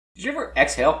Did you ever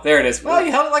exhale? There it is. Well,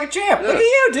 you held it like a champ. Yeah. Look at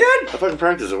you, dude. I fucking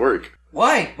practice at work.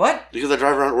 Why? What? Because I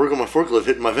drive around at work on my forklift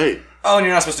hitting my vape. Oh, and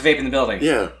you're not supposed to vape in the building?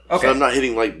 Yeah. Okay. So I'm not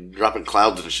hitting, like, dropping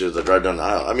clouds and shit as I drive down the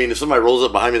aisle. I mean, if somebody rolls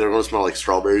up behind me, they're going to smell like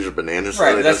strawberries or bananas.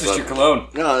 Right, but that's just your cologne.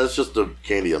 No, that's just the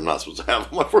candy I'm not supposed to have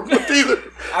on my forklift either.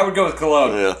 I would go with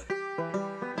cologne. Yeah.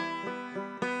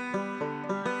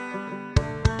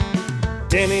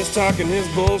 Danny's talking his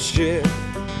bullshit.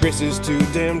 Chris is too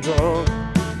damn drunk.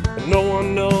 And no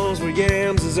one knows where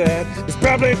Yams is at. He's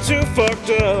probably too fucked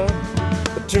up.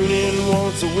 But tune in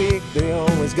once a week. They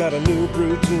always got a new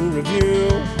brew to review.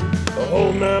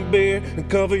 Hold my beer and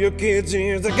cover your kids'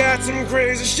 ears. I got some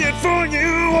crazy shit for you.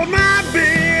 Hold my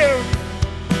beer.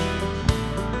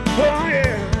 Oh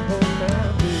yeah, hold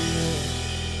my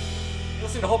beer.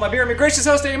 Listening to Hold My Beer. I'm your gracious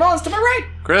host, Danny Mullins. To my right,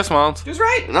 Chris Mullins. who's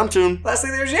right? And I'm Toon.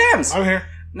 Lastly, there's Yams. I'm here.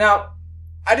 Now,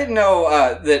 I didn't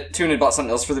know that Toon had bought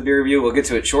something else for the beer review. We'll get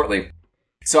to it shortly.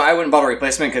 So I went and bought a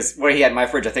replacement because what he had in my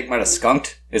fridge I think might have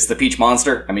skunked. It's the Peach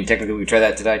Monster. I mean, technically we tried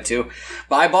that tonight too.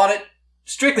 But I bought it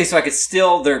strictly so I could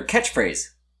steal their catchphrase.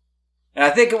 And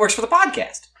I think it works for the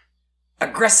podcast.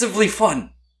 Aggressively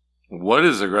fun. What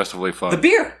is aggressively fun? The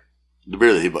beer. The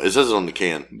beer that he bought. It says it on the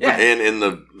can. Yeah. And in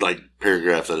the,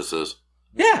 paragraph that it says.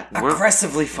 Yeah, Where-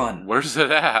 aggressively fun. Where's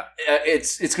it at?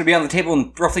 It's going to be on the table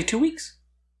in roughly 2 weeks.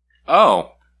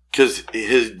 Oh. Because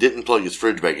he didn't plug his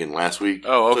fridge back in last week.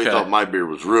 Oh, So he okay. thought my beer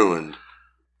was ruined.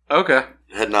 Okay.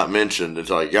 Had not mentioned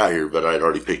until I got here, but I had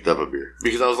already picked up a beer.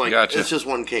 Because I was like, Gotcha. It's just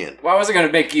one can. Well, I wasn't going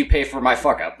to make you pay for my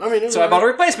fuck up. I mean, So I bought a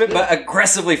replacement, but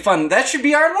aggressively fun. That should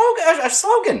be our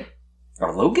slogan.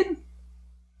 Our Logan?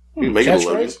 You can make it a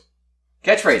Logan.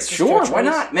 Catchphrase. Sure, why catchphrase.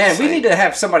 not? Man, we need to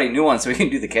have somebody new on so we can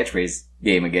do the catchphrase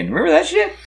game again. Remember that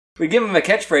shit? We give them a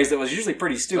catchphrase that was usually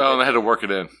pretty stupid. Oh, and they had to work it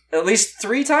in. At least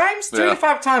 3 times? 3 Yeah. to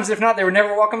 5 times. If not, they were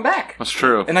never welcome back. That's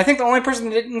true. And I think the only person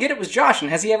that didn't get it was Josh. And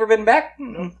has he ever been back?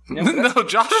 No. No,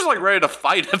 Josh was like ready to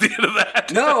fight at the end of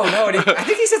that. No. I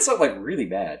think he said something like really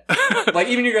bad. Like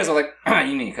even you guys are like,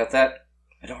 you need to cut that.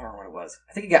 I don't remember what it was.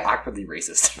 I think he got awkwardly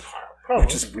racist.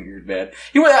 Which is weird, man.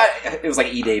 It was like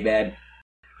E-Day bad.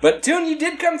 But Toon, you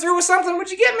did come through with something.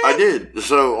 What'd you get, man? I did.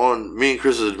 So on me and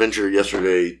Chris's adventure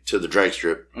yesterday to the drag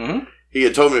strip, Mm-hmm. he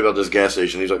had told me about this gas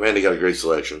station. He's like, man, they got a great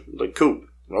selection. I was like, cool.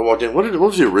 And I walked in. What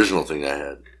was the original thing I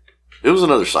had? It was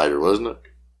another cider, wasn't it?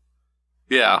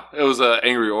 Yeah, it was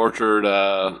Angry Orchard.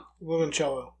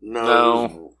 Limoncello.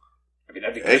 No. I mean,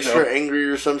 that'd be good, Extra though. angry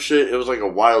or some shit. It was like a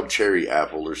wild cherry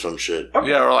apple or some shit. Okay.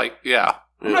 Yeah, or like, yeah.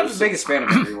 I'm not the biggest fan of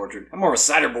Angry Orchard. I'm more of a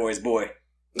Cider Boys boy.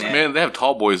 Man, they have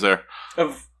tall boys there.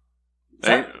 Of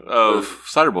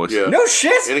Cider Boys. Yeah. no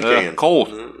shit. In a can. Cold.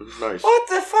 Nice. What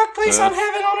the fuck place on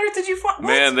heaven on earth did you find?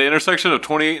 Man, the intersection of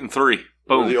 28 and 3.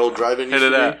 Where Boom. the old drive-in Hit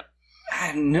used it to at.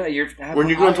 I know you're. When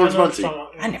you going towards Muncie?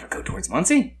 I never go towards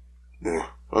Muncie. Yeah.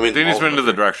 I mean, Danny's all been to the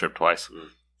Muncie. drag strip twice.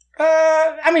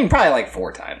 I mean, probably like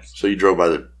 4 times. So you drove by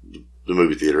the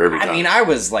movie theater every time? I mean, I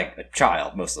was like a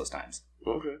child most of those times.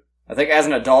 Okay. I think as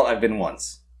an adult, I've been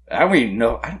once. I don't even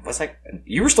know. I was like,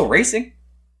 you were still racing.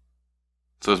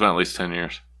 So it's been at least 10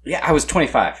 years. Yeah, I was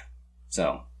 25.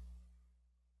 So,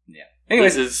 yeah.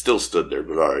 Anyways, It still stood there,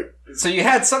 but alright. so you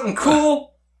had something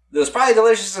cool that was probably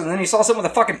delicious, and then you saw something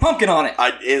with a fucking pumpkin on it.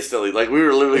 I instantly, like, we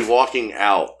were literally walking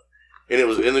out, and it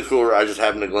was in the cooler. I just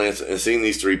happened to glance and seen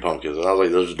these 3 pumpkins, and I was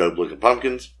like, those are dope looking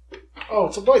pumpkins. Oh,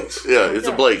 it's a Blake's. Yeah, it's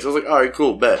a Blake's. I was like, alright,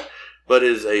 cool, bet. But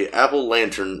it's a apple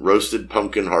lantern roasted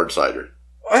pumpkin hard cider.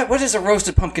 What does a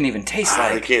roasted pumpkin even taste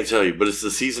I like? can't tell you, but it's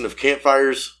the season of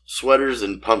campfires, sweaters,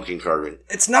 and pumpkin carving.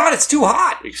 It's not. It's too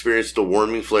hot. Experience the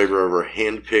warming flavor of our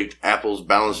hand-picked apples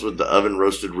balanced with the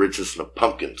oven-roasted richness of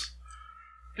pumpkins.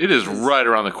 It is right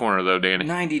around the corner, though, Danny.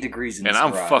 90 degrees in And this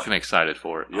I'm garage. fucking excited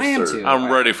for it. I am sir. too. I'm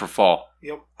ready for fall.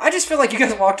 Yep. I just feel like you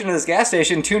guys walked into this gas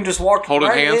station. Toon just walked Holding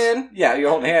right hands? in. Yeah, you're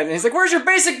holding hands. And he's like, "Where's your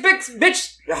basic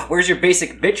bitch? Where's your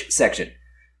basic bitch section?"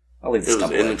 I'll leave this It was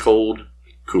stuff in the cold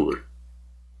cooler.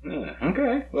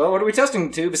 Okay. Well, what are we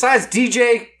toasting to besides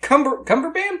DJ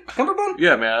Cumberbund?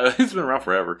 Yeah, man. He's been around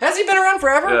forever. Has he been around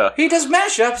forever? Yeah. He does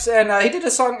mashups, and he did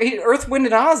a song, Earth, Wind,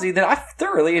 and Ozzy, that I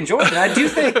thoroughly enjoyed. And I do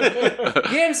think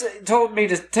James told me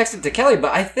to text it to Kelly,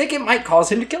 but I think it might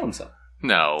cause him to kill himself.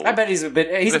 No. I bet he's a bit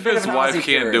if of his an wife Ozzy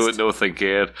can't do purist. it, no thing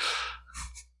can.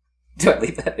 Do I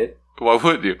leave that in? Why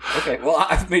wouldn't you? Okay, well,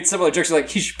 I've made similar jokes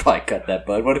like, you should probably cut that,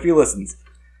 bud. What if he listens?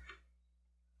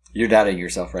 You're doubting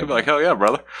yourself right I'd be now. like, hell yeah,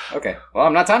 brother. Okay, well,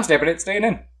 I'm not time stamping it. Staying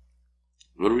in.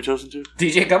 What are we toasting to?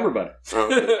 DJ Cumberbund.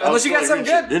 Unless you got something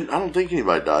good. I don't think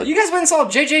anybody died. You guys went and saw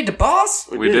JJ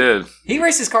DeBoss? We did. He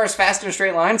races cars fast in a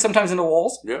straight line, sometimes into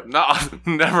walls. Yeah. No,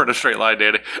 never in a straight line,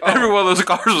 Danny. Every one of those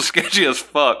cars was sketchy as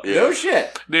fuck. Yeah. No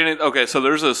shit. Danny, okay, so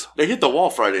there's this. They hit the wall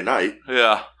Friday night.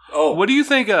 Yeah. Oh. What do you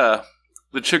think, the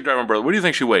chick driving Bertha, what do you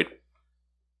think she weighed?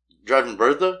 Driving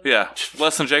Bertha? Yeah.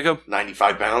 Less than Jacob?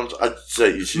 95 pounds? I'd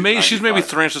say she's She's maybe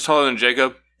 3 inches taller than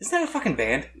Jacob. Isn't that a fucking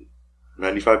band?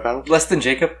 95 pounds? Less than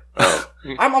Jacob? Oh.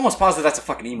 I'm almost positive that's a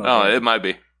fucking emo Oh, band. it might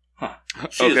be. Huh.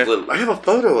 She is little. I have a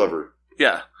photo of her.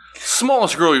 Yeah.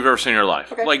 Smallest girl you've ever seen in your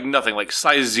life. Okay. Like nothing. Like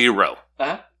size 0.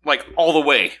 Uh-huh. Like all the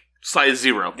way. Size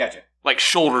 0. Gotcha. Like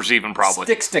shoulders even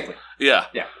probably. Stickly. Yeah.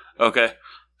 Yeah. Okay.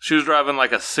 She was driving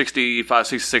like a 65,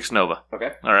 66 Nova.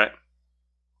 Okay. All right.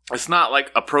 It's not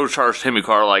like a pro-charged Hemi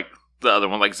car like the other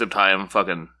one, like Zip Tie and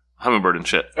fucking Hummingbird and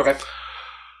shit. Okay.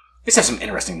 These have some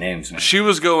interesting names, man. She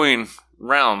was going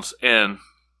rounds and...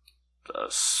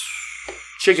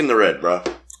 Chicken the Red, bro.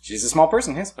 She's a small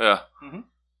person, yes. Yeah. Mm-hmm.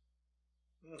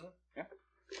 Mm-hmm. Yeah.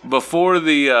 Before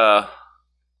the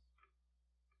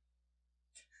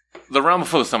round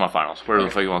before the semifinals, whatever the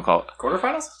fuck you want to call it.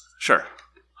 Quarterfinals? Sure.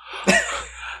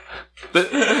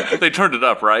 they turned it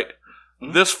up, right?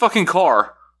 Mm-hmm. This fucking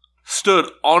car stood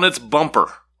on its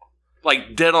bumper.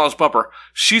 Like, dead on its bumper.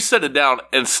 She set it down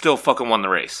and still fucking won the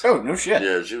race. Oh, no shit.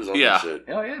 Yeah, she was on Yeah. that shit.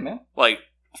 Hell yeah, man. Like,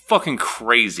 fucking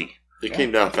crazy. It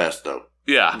came down fast, though.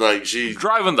 Yeah. Like, she...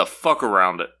 Driving the fuck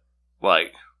around it.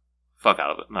 Like, fuck out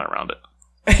of it, not around it.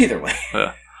 Either way.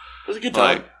 Yeah. It was a good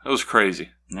time. Like, it was crazy.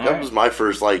 That was my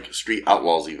first, like, Street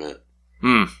Outlaws event.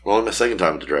 Well, my second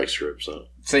time at the drag strip, so...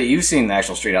 So you've seen the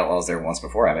actual Street Outlaws there once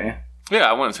before, haven't you? Yeah,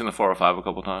 I went and seen the 405 a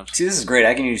couple times. See, this is great.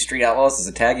 I can use Street Outlaws as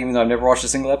a tag, even though I've never watched a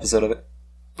single episode of it.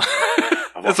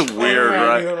 That's a weird,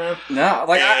 right? No,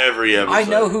 like Every episode. I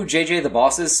know who JJ the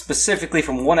Boss is specifically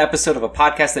from one episode of a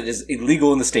podcast that is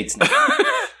illegal in the States now.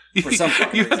 For some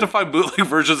fucking You have reason. to find bootleg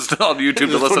versions still on YouTube to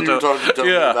That's listen what you were to. talking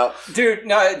me Yeah. about. Dude,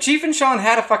 no, Chief and Sean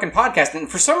had a fucking podcast, and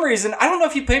for some reason, I don't know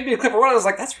if you played me a clip or what, I was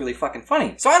like, that's really fucking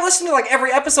funny. So I listened to like every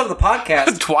episode of the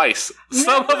podcast. Twice.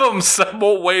 Some of them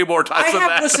way more times I than have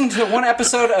that. listened to one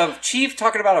episode of Chief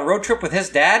talking about a road trip with his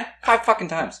dad 5 fucking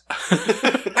times.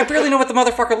 I barely know what the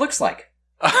motherfucker looks like.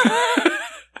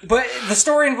 But the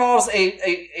story involves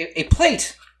a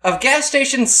plate of gas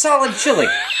station solid chili.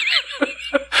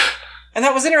 And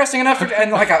that was interesting enough,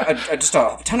 and like just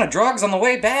a ton of drugs on the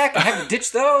way back, and having to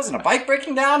ditch those, and a bike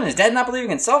breaking down, and his dad not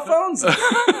believing in cell phones. It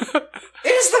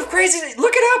is the crazy.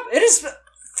 Look it up. It is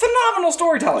phenomenal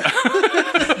storytelling.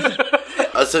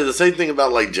 I'd say the same thing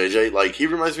about, like, JJ. Like, he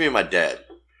reminds me of my dad.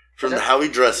 From how he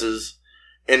dresses,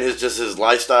 and his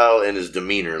lifestyle and his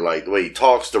demeanor. Like, the way he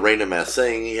talks, the random ass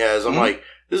saying he has. I'm like,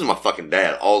 this is my fucking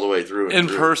dad all the way through. In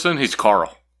person, he's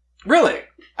Carl. Really?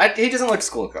 He doesn't look as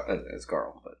cool as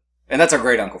Carl, but. And that's a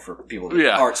great uncle for people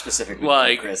that aren't specifically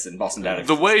like Chris and Boston Dad.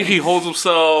 The way he holds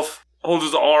himself, holds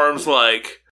his arms,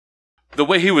 like the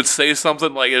way he would say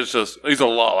something, like it's just he's a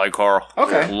lot like Carl.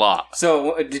 Okay, a lot.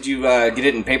 So did you get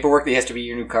it in paperwork that he has to be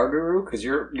your new car guru? Because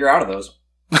you're out of those.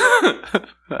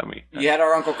 I mean, you had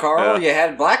our Uncle Carl. You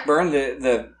had Blackburn,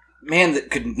 the man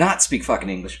that could not speak fucking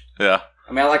English. Yeah.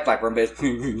 I mean, I like Blackburn, but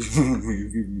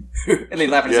and they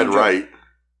laugh at his own right. joke.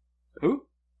 Who?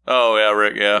 Oh yeah,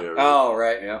 Rick. Yeah. Oh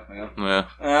right. Yeah.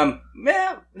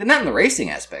 Yeah. Not in the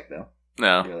racing aspect though.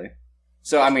 No. Really.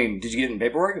 So I mean, did you get it in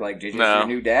paperwork? Like JJ's your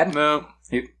new dad? No.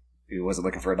 He wasn't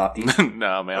looking for adoptees.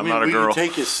 No, man. I'm I mean, not a we girl. can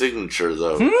take his signature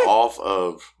though off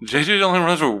of. JJ only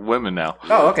runs with women now.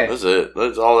 Oh, okay. That's it.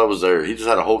 That's all that was there. He just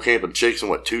had a whole camp of chicks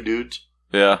and 2 dudes.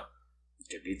 Yeah.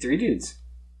 Could be 3 dudes.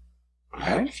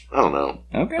 Right? I don't know.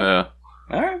 Okay. Yeah.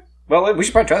 All right. Well, we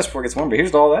should probably try this before it gets warm. But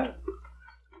here's to all that.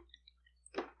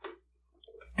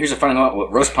 Here's a fun note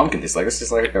what roast pumpkin tastes like. It's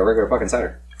just like a regular fucking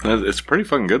cider. It's pretty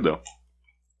fucking good though.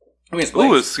 I mean, it's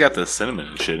Ooh, it's got the cinnamon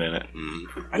and shit in it.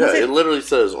 Yeah, it literally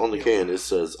says on the can, it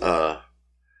says,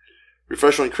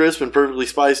 refreshingly crisp and perfectly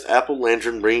spiced apple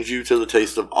lantern brings you to the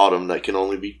taste of autumn that can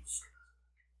only be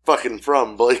fucking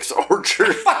from Blake's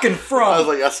Orchard. Fucking from! I was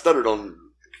like, I stuttered on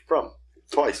from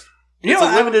twice. You It's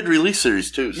know a limited release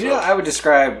series too. So. You know what I would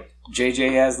describe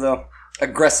JJ as, though?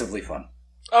 Aggressively fun.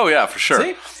 Oh yeah, for sure.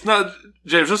 See? No,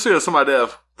 James, just so you have some idea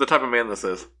of the type of man this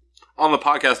is. On the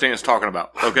podcast Danny's talking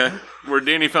about, okay? Where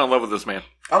Danny fell in love with this man.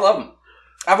 I love him.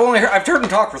 I've heard him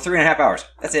talk for 3.5 hours.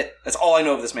 That's it. That's all I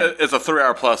know of this man. It's a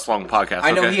 3-hour plus long podcast.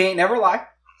 I know okay? he ain't never lie,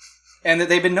 and that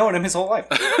they've been knowing him his whole life.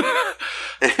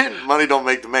 And money don't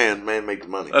make the man make the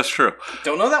money. That's true.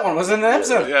 Don't know that one. Was in the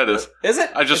episode. Yeah, it is. Is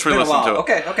it? I just It's been a re-listened while.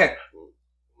 to it. Okay.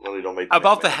 Money don't make the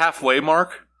About man the make halfway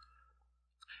mark,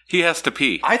 he has to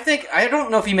pee. I don't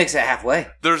know if he makes it halfway.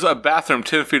 There's a bathroom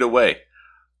 10 feet away.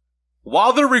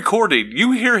 While they're recording,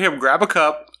 you hear him grab a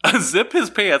cup, unzip his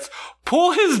pants,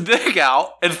 pull his dick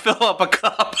out, and fill up a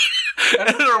cup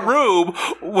in a room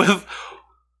with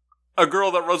a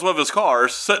girl that runs one of his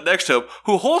cars sitting next to him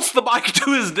who holds the mic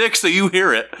to his dick so you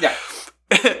hear it. Yeah.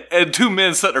 and two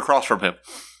men sitting across from him.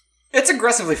 It's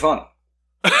aggressively fun.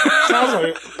 Sounds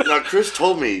like Now, Chris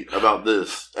told me about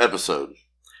this episode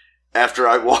after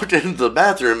I walked into the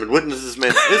bathroom and witnessed this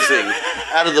man pissing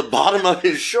out of the bottom of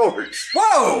his shorts.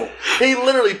 Whoa! He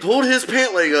literally pulled his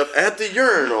pant leg up at the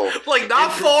urinal. Like,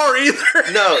 not far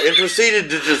either. No, and proceeded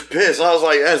to just piss. I was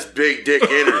like, that's big dick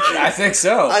energy. I think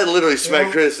so. I literally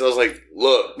smacked Chris and I was like,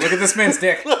 look. Look at this man's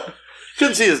dick.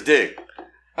 Couldn't see his dick.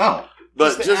 Oh.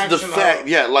 But Just just the the action fact, of-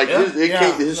 yeah, like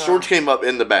Yeah? his shorts came up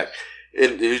in the back.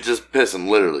 And he was just pissing,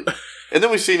 literally. And then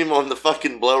we seen him on the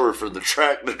fucking blower for the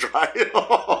track to dry it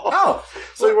off. Oh.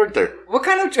 So he worked there. What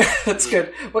kind of... That's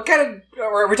good. What kind of...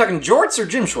 Are we talking jorts or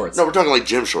gym shorts? No, we're talking like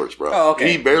gym shorts, bro. Oh,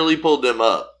 okay. He barely pulled them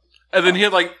up. And then he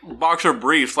had like boxer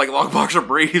briefs, like long boxer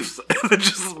briefs, and then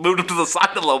just moved him to the side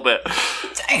a little bit.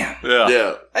 Damn. Yeah.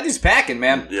 Yeah. That dude's packing,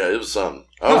 man. Yeah, it was something.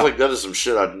 I was like, that is some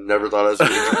shit I never thought I'd see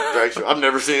in a drag show. I've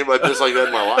never seen anybody piss like that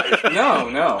in my life.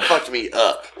 No. Fucked me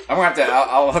up. I'm gonna have to...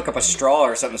 I'll hook up a straw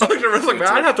or something. Like, man,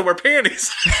 I'd have to wear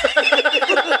panties.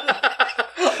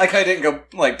 Like I didn't go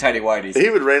like tidy whities. He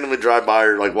would randomly drive by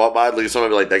or like walk by and look at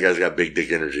somebody and be like, that guy's got big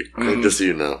dick energy. Just so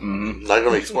you know. Not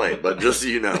going to explain, but just so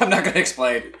you know. I'm not gonna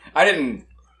explain. I didn't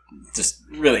just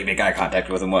really make eye contact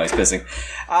with him while he's pissing.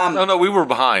 No, we were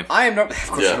behind. I am not. Of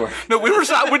course Yeah. you were. No, we were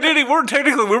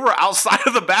outside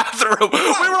of the bathroom. We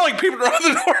were like peeping around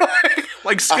the door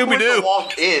like I went to Scooby-Doo.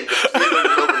 walk in to see if there was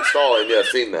an open stall and yeah, I've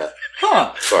seen that.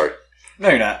 Huh? Sorry. No,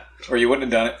 you're not. Or you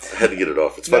wouldn't have done it. I had to get it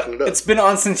off. It's fucking it up. It's been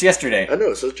on since yesterday. I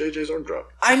know, it says JJ's arm drop.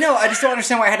 I know. I just don't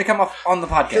understand why I had to come off on the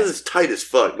Because podcast. it's tight as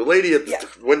fuck. The lady at the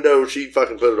window, she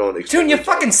fucking put it on. Tune, you extremely tight.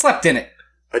 fucking slept in it.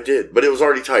 I did, but it was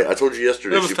already tight. I told you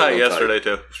yesterday. It was she put tight it on yesterday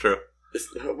too. It's true.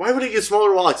 Why would it get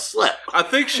smaller while I slept? I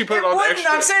think she put it on Wouldn't.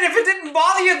 extra. I'm saying if it didn't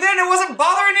bother you then, it wasn't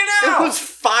bothering you now. It was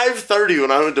 5:30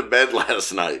 when I went to bed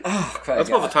last night. Oh, That's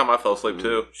about the time I fell asleep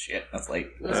too. Shit, that's late.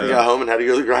 I got home and had to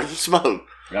go to the garage and smoke.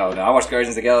 No, I watched Guardians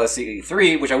of the Galaxy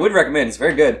 3, which I would recommend. It's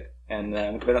very good. And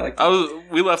went to bed at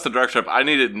like... We left the drug shop. I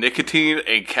needed nicotine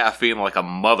and caffeine like a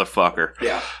motherfucker.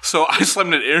 Yeah. So I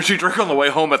slammed an energy drink on the way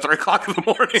home at 3 o'clock in the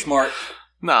morning. Smart.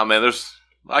 Nah, man,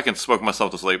 I can smoke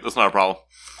myself to sleep. That's not a problem.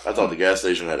 I thought the gas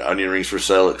station had onion rings for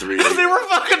sale at 3 They were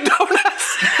fucking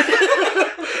donuts.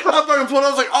 I fucking pulled. I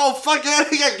was like, "Oh fuck yeah,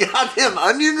 he got goddamn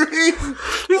onion rings."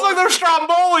 He's like, they're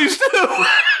Strombolis too.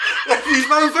 These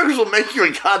motherfuckers will make you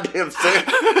a goddamn sandwich.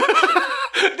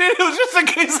 Dude, it was just a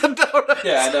case of donuts.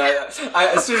 Yeah, and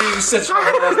as soon as you said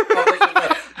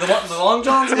the Long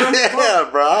Johns, Yeah,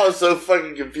 bro, I was so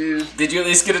fucking confused. did you at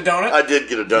least get a donut? I did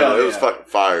get a donut. Hell It was yeah. fucking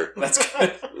fire. That's good.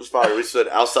 It was fire. We stood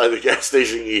outside the gas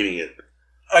station eating it.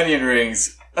 Onion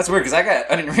rings. That's weird because I got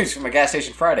onion rings from a gas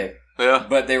station Friday, Yeah.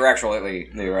 but they were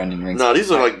onion rings. No, these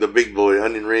are like the big boy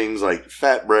onion rings, like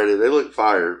fat breaded. They look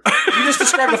fire. You just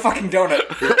described a fucking donut.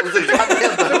 It was a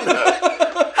goddamn donut.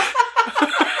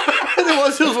 And it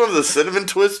was one of the cinnamon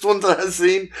twist ones that I'd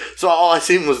seen. So all I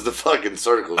seen was the fucking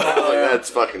circles. I was like, that's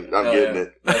fucking, I'm getting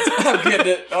it. I'm getting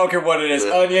it. I don't care what it is.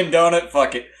 Yeah. Onion, donut,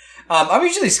 fuck it. I'm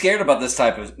usually scared about this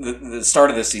type of the start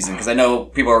of this season because I know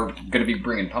people are going to be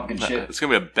bringing pumpkin shit. It's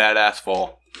going to be a badass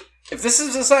fall. If this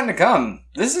is a sign to come,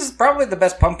 this is probably the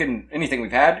best pumpkin anything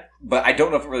we've had, but I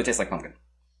don't know if it really tastes like pumpkin.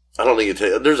 I don't think it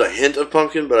tastes. There's a hint of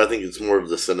pumpkin, but I think it's more of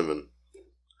the cinnamon.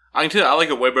 I can tell you, I like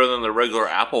it way better than the regular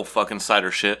apple fucking cider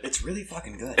shit. It's really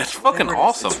fucking good. It's fucking Whatever it is,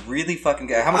 awesome. It's really fucking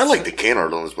good. How much I like the can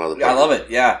art on this motherfucker. I love it.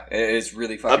 Yeah, it's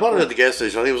really fucking I bought cool. it at the gas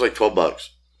station. I think it was like $12.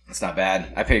 It's not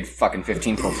bad. I paid fucking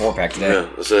 $15 for a 4-pack today.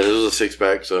 Yeah, so it was a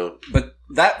 6-pack. So But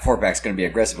that 4-pack's going to be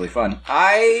aggressively fun.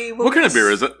 What kind of beer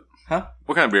is it? Huh?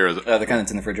 What kind of beer is it? The kind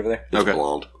that's in the fridge over there. it's Okay. a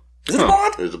blonde. Is it a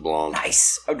blonde? It's a blonde.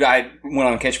 Nice. I went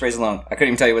on catchphrase alone. I couldn't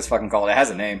even tell you what it's fucking called. It has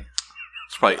a name.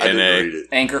 It's probably I didn't read NA. it.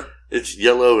 Anchor. It's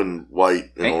yellow and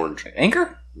white and orange.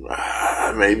 Anchor?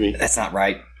 Maybe. That's not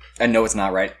right. I know it's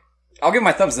not right. I'll give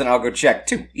my thumbs, then I'll go check.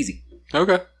 2. Easy.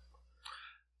 Okay.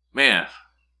 Man.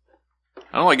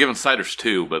 I don't like giving ciders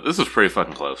 2, but this is pretty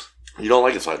fucking close. You don't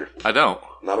like a cider? I don't.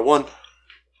 Not a 1.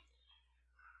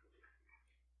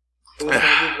 It was one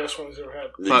of the best ones I've ever had.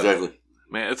 Exactly.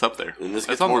 Man, it's up there. And this It's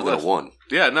gets on more the than a list. 1.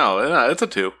 Yeah, no, it's a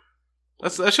 2.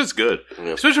 That shit's good.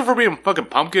 Yeah. Especially for being fucking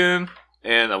pumpkin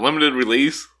and a limited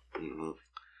release. Mhm.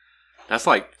 That's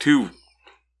like 2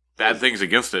 bad things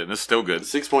against it, and it's still good.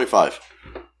 6.5.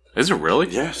 Is it really?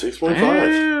 Yeah, 6.5.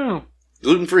 Damn.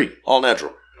 Gluten free. All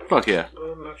natural. Fuck yeah.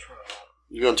 I'm not sure.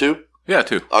 You going 2? Yeah,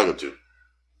 2. I'll go 2.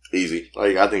 Easy.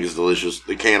 Like, I think it's delicious.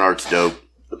 The can art's dope.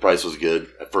 The price was good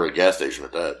for a gas station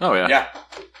at that. Oh, yeah. Yeah.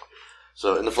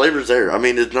 So, and the flavor's there. I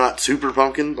mean, it's not super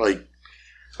pumpkin. Like,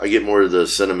 I get more of the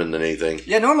cinnamon than anything.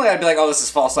 Yeah, normally I'd be like, oh, this is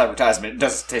false advertisement. It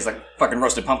does taste like fucking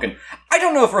roasted pumpkin. I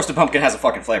don't know if roasted pumpkin has a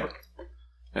fucking flavor.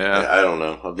 Yeah. I don't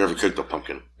know. I've never cooked a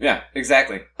pumpkin. Yeah,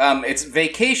 exactly. It's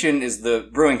Vacation is the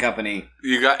brewing company.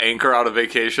 You got Anchor out of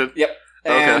Vacation? Yep.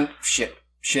 And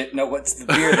shit. No, what's the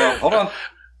beer though? Hold on.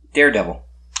 Daredevil.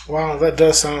 Wow, that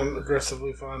does sound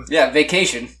aggressively fun. Yeah,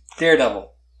 Vacation.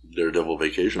 Daredevil. Daredevil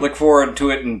Vacation. Look forward to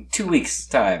it in 2 weeks'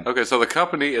 time. Okay, so the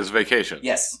company is Vacation.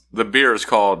 Yes. The beer is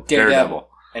called Daredevil.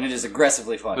 And it is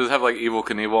aggressively fun. Does it have like Evil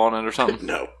Knievel on it or something?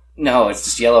 No. No, it's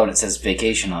just yellow and it says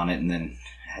Vacation on it and then it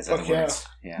has other Fuck yeah. words.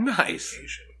 Yeah. Nice.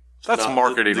 That's No,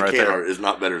 marketing the right can there. art is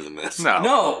not better than this.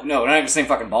 No. No, not even the same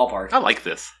fucking ballpark. I like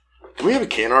this. Can we have a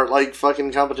can art like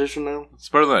fucking competition now? It's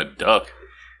better than a duck.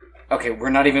 Okay, we're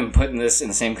not even putting this in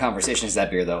the same conversation as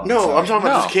that beer though. No, I'm talking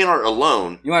about No. just can art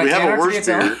alone. You want we can have art a to be worst its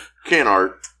own? beer, can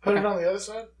art, Put it on the other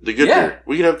side? the good Yeah. beer.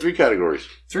 We could have 3 categories.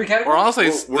 3 Or categories? honestly,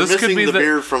 We're this missing could be the the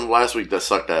beer from last week that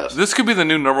sucked ass. this could be the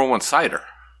new number 1 cider.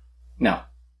 No.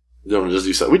 Don't just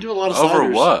do cider. We do a lot of Over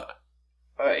ciders. what?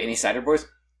 Any cider boys?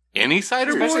 Any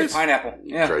cider Especially boys? pineapple.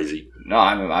 Yeah. Crazy. No,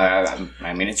 I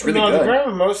mean, it's really no, the good.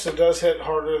 Graham Mimosa does hit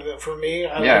harder than for me.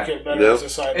 I Yeah. like it better Yeah. as a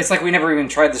cider. It's like we never even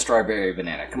tried the strawberry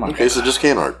banana. Come on. Okay, so just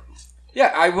can art.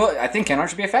 Yeah, I will. I think can art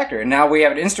should be a factor. And now we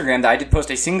have an Instagram that I did post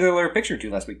a singular picture to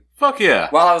last week Fuck yeah.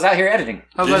 while I was out here editing.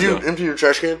 How's Did that you doing? empty your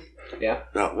trash can? Yeah.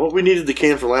 No. Well, we needed the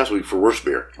can for last week for worst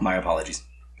beer. My apologies.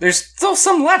 There's still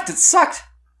some left. It sucked.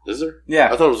 Is there?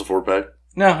 Yeah. I thought it was a 4-pack.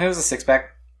 No, it was a 6-pack.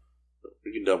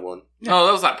 We can dub one. Oh,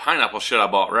 that was that pineapple shit I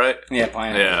bought, right? Yeah,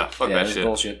 pineapple. Yeah, fuck that it was shit.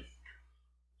 bullshit.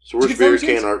 So worst Did you beer, get those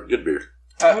can art, good beer.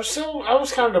 I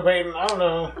was kind of debating. I don't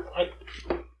know.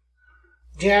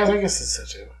 Yeah, I guess it's so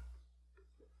too.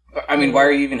 I mean, why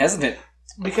are you even hesitant?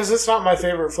 Because it's not my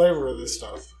favorite flavor of this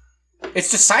stuff. It's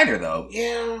just cider, though.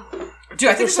 Yeah. Dude,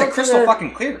 I think There's it's like something crystal there-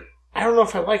 fucking clear. I don't know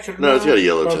if I like it or No, not. it's got a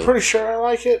yellow but tone. I'm pretty sure I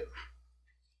like it.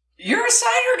 You're a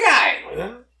cider guy.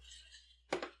 Yeah.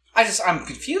 I'm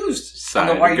confused. I Cider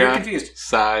don't know why guy. you're confused.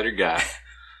 Cider guy.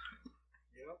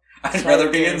 I'd Cider rather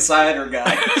be can. in cider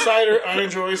guy. Cider. I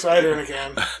enjoy cider in a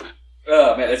can.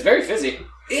 Oh, man, it's very fizzy.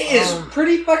 It is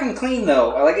pretty fucking clean,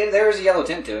 though. I like it. There's a yellow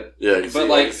tint to it. Yeah, you can But, see,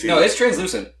 like, I can see no, that. it's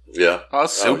translucent. Yeah. Oh,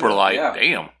 that's super yeah. light. Yeah.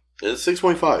 Damn. It's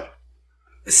 6.5.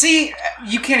 See,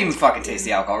 you can't even fucking taste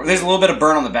the alcohol. There's a little bit of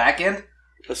burn on the back end.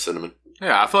 That's cinnamon.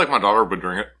 Yeah, I feel like my daughter would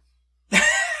drink it.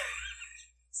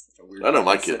 I know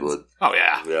my kid would. Oh,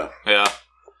 yeah. Yeah. Yeah.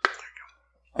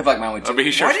 I feel like mine would too. I mean,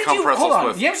 he shares Why did cum you, pretzels hold on,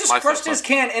 with James just my crushed stepson. his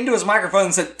can into his microphone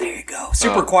and said, there you go,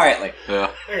 super quietly. Yeah.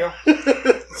 There you go.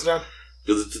 It's done.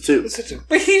 Because it's a 2. It's a two.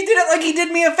 But he did it like he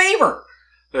did me a favor.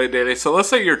 Hey, Danny, so let's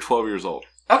say you're 12 years old.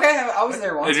 Okay, I was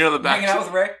there once. And you're in the back. Hanging out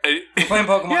with Ray. And- Playing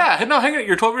Pokemon. Yeah, no, hanging out.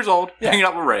 You're 12 years old, Yeah. hanging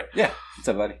out with Ray. Yeah. What's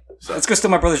up, buddy? Let's go steal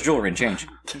my brother's jewelry and change.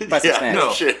 Buy some Yeah, snacks.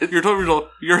 No, shit. you're 12 years old.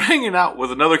 You're hanging out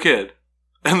with another kid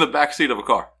in the back seat of a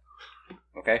car.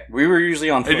 Okay. We were usually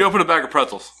on foot. And you open a bag of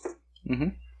pretzels.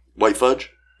 White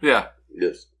fudge? Yeah.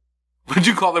 Yes. Would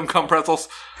you call them cum pretzels?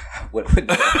 What would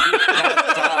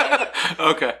that be?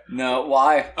 Okay. No,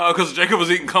 why? Oh, because Jacob was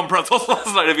eating cum pretzels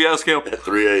last night, if you ask him. At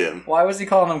 3 a.m. Why was he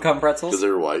calling them cum Because pretzels? they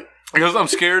were white. Because I'm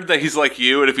scared that he's like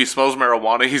you, and if he smells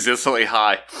marijuana, he's instantly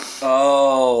high.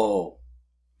 Oh.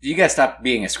 You guys stop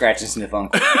being a scratch and sniff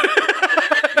uncle.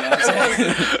 You know what I'm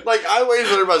saying? Like, I waited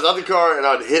for everybody's out the car, and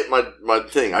I'd hit my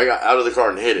thing. I got out of the car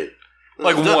and hit it.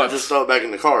 Like It was done. once. Just throw it back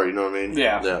in the car, you know what I mean?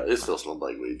 Yeah. Yeah, it still smelled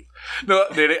like weed. No,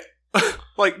 Danny,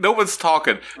 like, no one's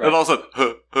talking. Right. And all of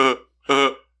a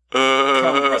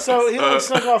sudden, So he like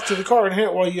snuck off to the car and hit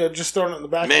it while you had just thrown it in the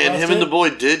back. Man, him and the boy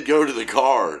did go to the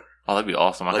car. Oh, that'd be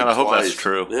awesome. I Like, kind of hope that's twice.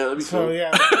 true. Yeah, that'd be So cool. yeah.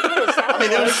 I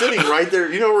mean, it was sitting right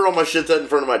there. You know where all my shit's at in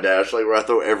front of my dash, like where I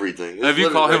throw everything. It was Have you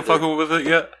literally caught him right there. fucking with it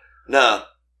yet? Nah.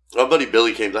 My buddy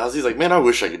Billy came to the house. He's like, man, I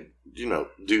wish I could,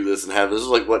 do this and have this. This is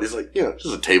like what? He's like, just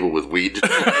a table with weed.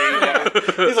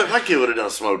 He's like, my kid would have done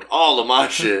smoked all of my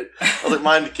shit. I was like,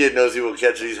 my kid knows he will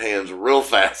catch these hands real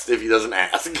fast if he doesn't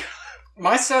ask.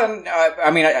 My son, I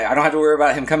don't have to worry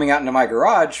about him coming out into my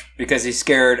garage because he's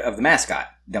scared of the mascot,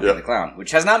 Dumpy Yep. the Clown,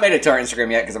 which has not made it to our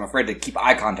Instagram yet because I'm afraid to keep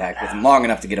eye contact with him long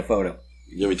enough to get a photo.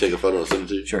 Let me take a photo and send it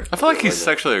to you. Sure. I feel like he's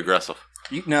sexually aggressive.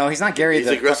 No, he's not Gary He's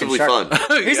the aggressively fucking fun.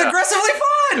 shark. He's Yeah. aggressively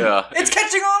fun! Yeah. It's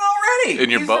catching on already! In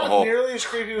your He's not butthole. nearly as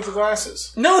creepy with the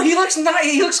glasses. No, he looks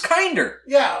kinder.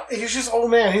 Yeah, he's just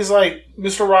old man. He's like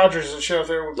Mr. Rogers and shit up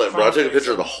there. With Like, bro, I'll take a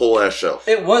picture of the whole ass shelf.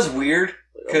 It was weird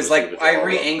because I'm just like gonna I all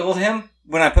re-angled him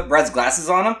when I put Brad's glasses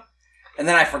on him, and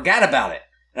then I forgot about it.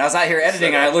 And I was out here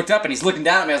editing, and I looked up, and he's looking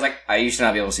down at me. I was like, I used to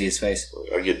not be able to see his face.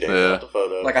 I get down Yeah. with the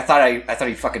photo. Like I thought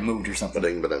he fucking moved or something.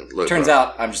 Ba-ding. Look, Turns bro,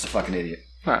 out I'm just a fucking idiot.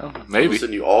 Well, I'm maybe.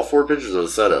 sending you all 4 pictures of the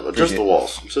setup. Just Appreciate the it.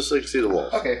 walls. Just so you can see the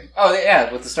walls. Okay. Oh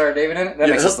yeah, with the Star of David in it, that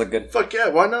makes Yeah. us look good. Fuck yeah,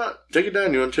 why not? Take it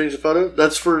down. You want to change the photo?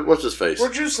 That's for, what's his face?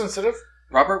 We're juice sensitive.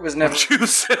 Robert was never. Jew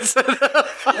sensitive.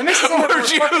 That makes it sound like We're we're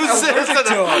Jew fucking allergic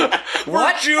to him.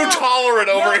 We're Jew tolerant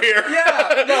over here.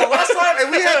 Yeah, no. Last time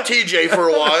And we had TJ for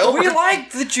a while. we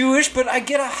like the Jewish, but I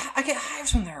get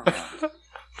hives when they're around.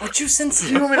 We're Jew sensitive.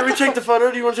 Do you want me to retake the photo?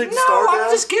 Do you want to take the star No, down?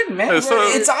 I'm just kidding, man. Yeah, so-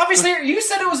 It's obviously you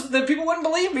said it was that people wouldn't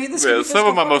believe me. This Yeah, some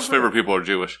of my most favorite people are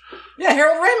Jewish. Yeah,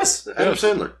 Harold Ramis. Adam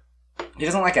Sandler. He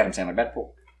doesn't like Adam Sandler. Bad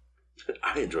fool.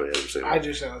 I enjoy Adam Sandler. I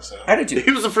do sound so. How did you?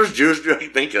 He was the first Jewish Jew I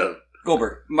could think of.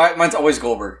 Goldberg. Mine's always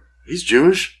Goldberg. He's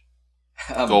Jewish?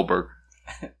 Goldberg.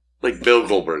 Like Bill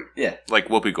Goldberg. Yeah, Like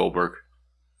Whoopi Goldberg.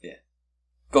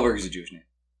 Goldberg is a Jewish name.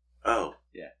 Oh.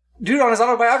 Dude, on his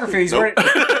autobiography, he's wearing.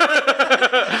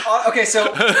 Okay,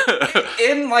 so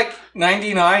in like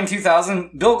 99,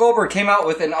 2000, Bill Goldberg came out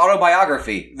with an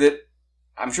autobiography that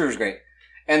I'm sure is great.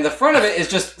 And the front of it is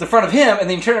just the front of him, and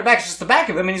then you turn it back, it's just the back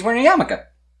of him, and he's wearing a yarmulke.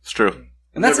 It's true.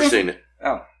 And that's Never seen it.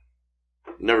 Oh.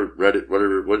 Never read it.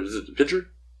 Whatever. What is it? The picture?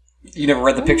 You never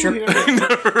read the picture? Ooh, you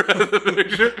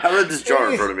know, I read this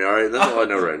jar in front of me, alright? That's all I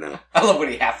know right now. I love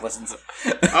when he half listens.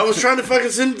 I was trying to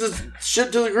fucking send this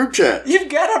shit to the group chat.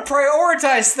 You've got to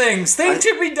prioritize things. Things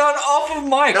should be done off of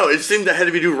mic. No, it seemed that had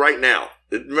to be due right now.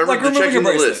 Remember Like to removing check in your the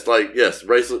bracelet. list. Like, yes,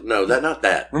 bracelet. No, not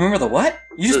that. Remember the what?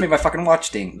 You just made my fucking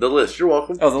watch ding. The list. You're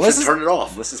welcome. Oh, the list Should is- turn it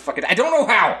off. This is fucking... I don't know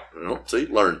how. Well, see,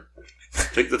 learn.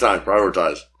 Take the time.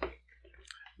 Prioritize.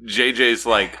 JJ's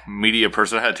like media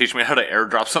person had to teach me how to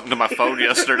airdrop something to my phone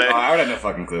yesterday. I would have no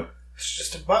fucking clue. it's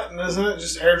just a button, isn't it?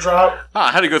 Just airdrop.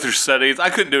 I had to go through settings.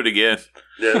 I couldn't do it again.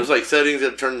 Yeah, it was like settings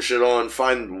that turn shit on,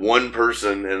 find one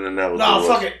person, and then that was No, the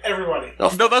fuck list. it, everybody.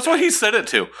 No, that's what he said it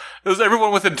to. It was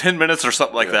everyone within 10 minutes or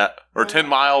something like that. Or 10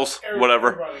 miles,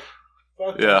 whatever. Everybody.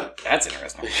 Fuck Yeah. that. That's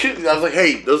interesting. I was like,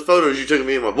 hey, those photos you took of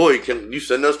me and my boy, can you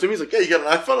send those to me? He's like, yeah, you got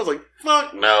an iPhone? I was like,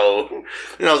 fuck no.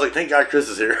 And I was like, thank God Chris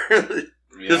is here.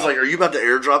 He's like, are you about to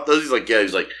airdrop those? He's like, yeah.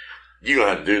 He's like, you don't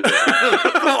have to do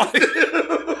that.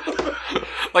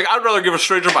 Like, I'd rather give a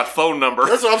stranger my phone number.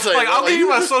 That's what I'm saying. Like, I'll Like, give you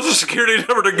my you- social security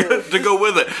number to go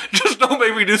with it. Just don't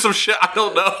make me do some shit I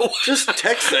don't know. Just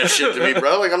text that shit to me,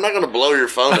 bro. Like, I'm not going to blow your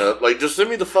phone up. Like, just send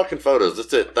me the fucking photos.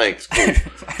 That's it. Thanks. Cool.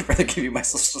 I'd rather give you my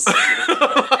social security.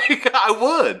 Like, I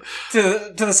would.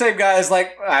 to the same guy is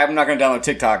like, I'm not going to download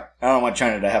TikTok. I don't want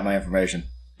China to have my information.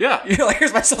 Yeah. You're like,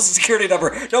 here's my social security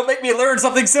number. Don't make me learn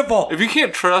something simple. If you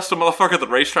can't trust a motherfucker at the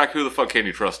racetrack, who the fuck can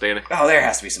you trust, Danny? Oh, there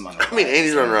has to be some other. I mean,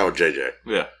 Andy's running around with JJ.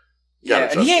 Yeah. Yeah,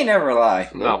 and he ain't never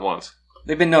lie. Not once.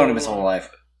 They've been knowing him his whole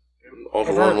life. All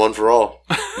for one, one for all.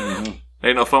 Mm-hmm.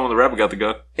 Ain't no fun when the rabbit got the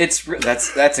gun. That's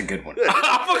a good one.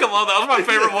 I fucking love that. That was my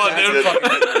favorite one,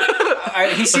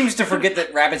 dude. He seems to forget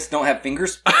that rabbits don't have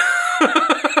fingers.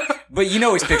 But you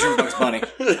know he's picturing Bugs Bunny.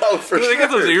 Oh, for They got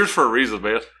those sure. ears for a reason,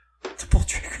 man. To pull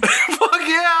trigger. Fuck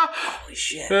yeah. Holy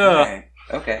shit. Yeah.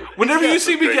 Okay. Whenever you got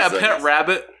see some me great get a pet seconds.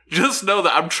 rabbit, just know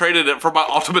that I'm trading it for my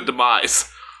ultimate demise.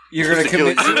 You're going to Just to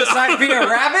commit kill you. suicide via a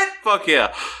rabbit? Fuck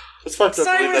yeah. It's fucked up It's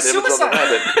not to even leave a that image on the suicide.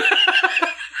 rabbit.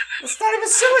 That's not even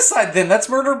suicide then. That's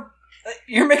murder.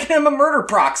 You're making him a murder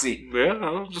proxy. Yeah,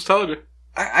 I was just telling you.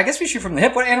 I guess we shoot from the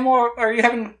hip. What animal are you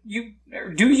having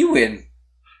do you in?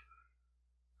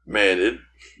 Man,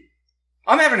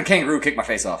 I'm having a kangaroo kick my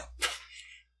face off.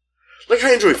 like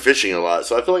I enjoy fishing a lot,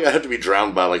 so I feel like I have to be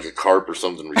drowned by like a carp or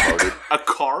something retarded. A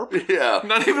carp? Yeah.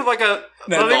 Not even like a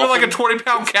No, not even like a dolphin.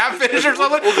 20-pound catfish or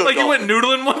something. We'll go Like you went dolphin.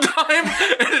 noodling one time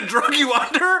and it drug you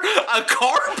under a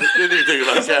carp. Didn't even think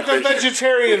about The catfish.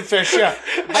 vegetarian fish, yeah.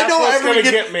 That's what's going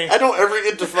to get me. I don't ever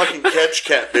get to fucking catch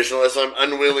catfish unless I'm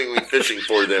unwillingly fishing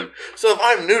for them. So if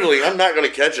I'm noodling, I'm not going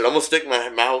to catch it. I'm going to stick my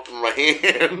mouth and my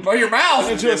hand Oh, your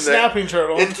mouth. Into a snapping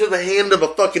turtle. into the hand of a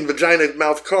fucking vagina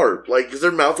mouth carp. Like, because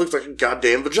their mouth looks like a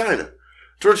goddamn vagina.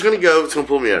 So where it's going to go, it's going to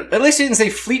pull me in. At least you didn't say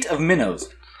fleet of minnows.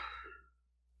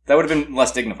 That would have been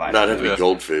less dignified. Not have to Yeah. be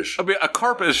goldfish. I mean, a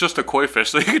carp is just a koi fish,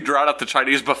 so you could draw it at the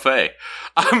Chinese buffet.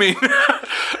 I mean,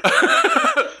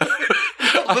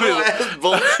 Little ass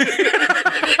bullshit.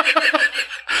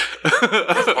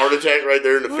 Heart attack right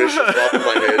there, and the fish is flopping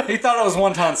my head. He thought it was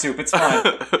wonton soup. It's fine.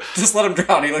 Just let him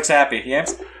drown. He looks happy.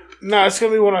 Yams? No, it's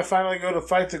going to be when I finally go to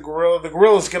fight the gorilla. The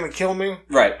gorilla's going to kill me.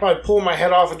 Right. Probably pull my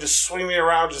head off and just swing me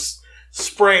around, just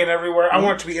spraying everywhere. I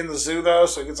want it to be in the zoo, though,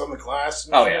 so it gets on the glass.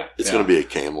 and Oh, shit. yeah. It's going to be a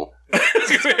camel.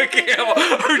 it's gonna be a camel.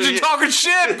 Heard you talking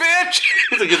shit, bitch.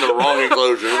 He's like in the wrong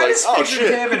enclosure. I Like, just oh pictured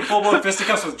shit. him in full-blown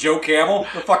fisticuffs with Joe Camel,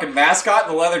 the fucking mascot, in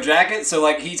the leather jacket, so,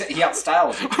 like, he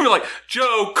outstyles you. I'm like,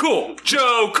 Joe, cool.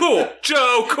 Joe, cool.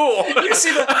 Joe, cool. You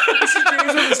see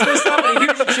James with his fist up, and he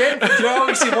hears the chant from Joe,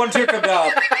 you see one tear come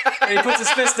down, and he puts his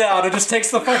fist down and just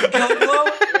takes the fucking killing blow,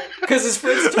 because his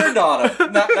friends turned on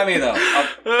him. Not me, though.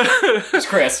 It's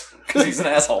Chris, because he's an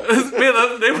asshole.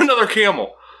 Man, name another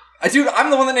camel. Dude, I'm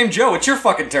the one that named Joe. It's your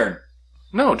fucking turn.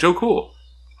 No, Joe Cool.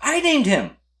 I named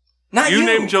him. Not you. You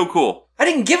named Joe Cool. I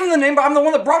didn't give him the name, but I'm the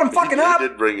one that brought him fucking He up.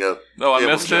 did bring up. Oh, I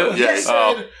Camel missed Joe. it? Yeah. He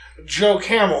said Joe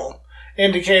Camel,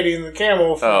 indicating the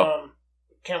camel from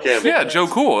Camel. Yeah, Joe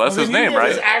Cool. That's his name, right?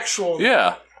 His actual name.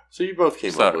 Yeah. So you both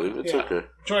came up with him. It's Yeah. okay.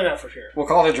 Joint effort here. We'll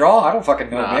call it a draw. I don't fucking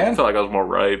know, Nah, I man. feel like I was more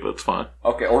right, but it's fine.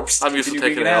 Okay, or I'm used to continue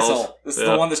taking being an L's. asshole. This is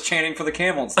Yeah. the one that's chanting for the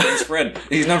camel instead of his friend.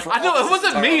 He's known for. I know, all it this wasn't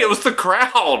entire me. life. It was the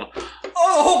crowd.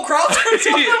 Oh, the whole crowd turns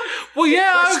on him. Well,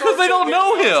 yeah, because they don't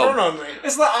know Turn him. on me.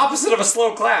 It's the opposite of a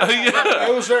slow clap. Yeah.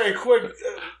 It was very quick,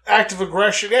 active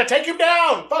aggression. Yeah, take him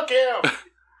down. Fuck him.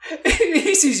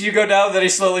 He sees you go down, then he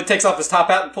slowly takes off his top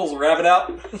hat and pulls a rabbit out.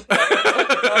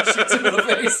 Shoots him in the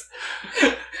face.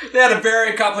 They had a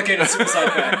very complicated suicide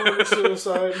pact. Murder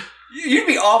suicide. You'd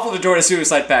be awful to join a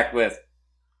suicide pact with.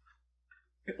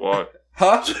 What?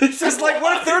 Huh? It's like,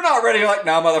 what if they're not ready? You're like,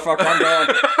 nah, motherfucker, I'm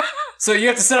going. So you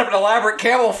have to set up an elaborate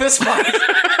camel fist fight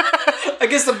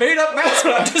against a made-up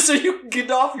mascot just so you can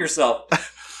get off yourself.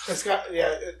 It's got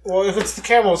well, if it's the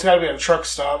camel, it's got to be at a truck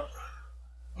stop.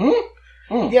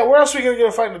 Yeah, where else are we gonna get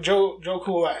a fight with Joe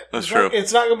Cool at? That's It's not- true.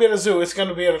 It's not gonna be at a zoo. It's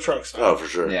gonna be at a truck stop. Oh, for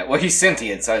sure. Yeah, well, he's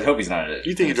sentient, so I hope he's not at it.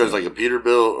 You think he drives like a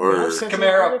Peterbilt or? I've sent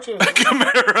Camaro. it too.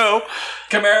 Camaro.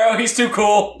 Camaro, he's too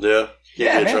cool. Yeah.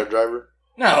 Yeah, Can't be man. a truck driver.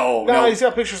 No, No, no. he's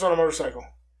got pictures on a motorcycle.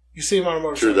 You see him on a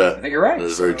motorcycle. True I that. think you're right. That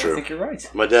is very I true. think you're right.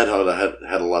 My dad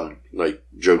had a lot of like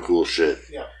Joe Cool shit.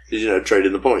 Yeah. He's trade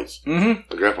in the points. Mm-hmm.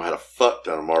 My grandpa had a fuck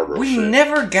ton of Marlboro We shit.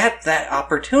 never got that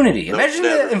opportunity. No, Imagine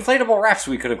never. the inflatable rafts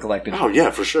we could have collected. Oh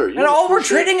yeah, for sure. and all we're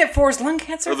trading it for is lung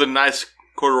cancer? Or the nice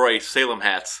corduroy Salem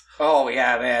hats. Oh,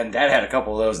 yeah, man. Dad had a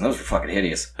couple of those, and those were fucking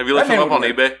hideous. Have you looked That them man up on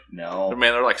would- eBay? No.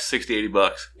 Man, they're like $60,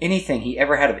 $80. Anything he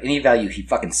ever had of any value, he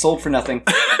fucking sold for nothing.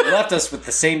 And left us with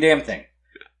the same damn thing.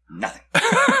 Nothing.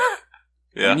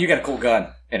 Yeah. And you got a cool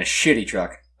gun and a shitty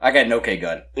truck. I got an okay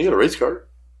gun. You got a race car?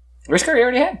 Race car you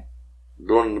already had.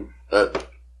 Going at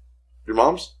your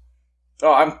mom's?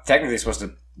 Oh, I'm technically supposed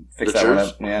to fix That's that one yours?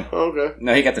 up. Yeah. Oh, okay.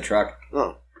 No, he got the truck.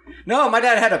 Oh. No, my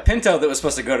dad had a Pinto that was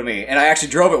supposed to go to me, and I actually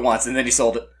drove it once, and then he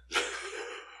sold it.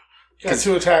 Got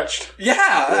too attached.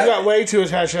 Yeah. You got way too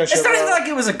attached to that shit. It's not even bro. like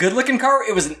it was a good-looking car.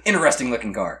 It was an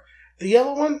interesting-looking car. The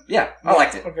yellow one? Yeah, I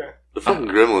liked it. Okay. The fucking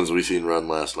gremlins we seen run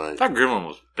last night. That Gremlin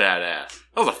was badass.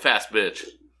 That was a fast bitch.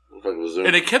 Fucking was there.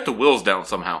 And it kept the wheels down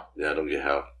somehow. Yeah, I don't get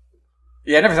how.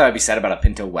 Yeah, I never thought I'd be sad about a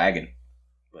Pinto wagon.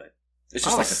 But it's I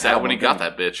just was like the sad when he got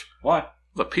Pinto. that bitch. Why? It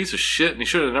was a piece of shit, and he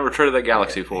should have never traded that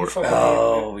Galaxy for You it. fucking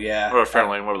Oh, yeah. Or a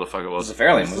Fairlane, whatever the fuck it It was was. a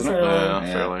Fairlane, wasn't it? Fairlane.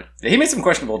 Yeah. Fairlane. Yeah, he made some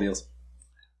questionable deals.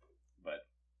 But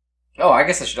I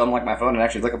guess I should unlock my phone and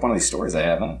actually look up one of these stories I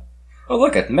have, huh? Oh,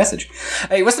 look, a message.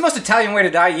 Hey, what's the most Italian way to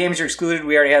die? Yames, you're excluded.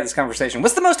 We already had this conversation.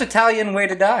 What's the most Italian way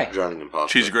to die? Drowning in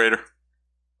pasta. Cheese grater.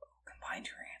 Combine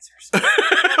your answers.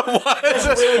 What?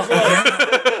 Stay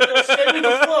with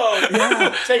the flow.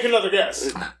 Yeah. Take another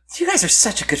guess. You guys are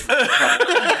such a good fucking couple.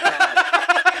 Oh my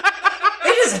God.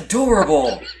 It is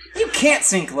adorable. You can't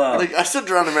sink love. Like, I said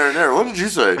drowning marinara. What did you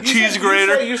say? Cheese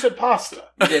grater. You said pasta.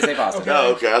 You did say pasta. Okay.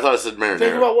 Oh, okay. I thought I said marinara.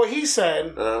 Think about what he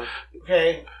said.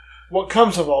 Okay. What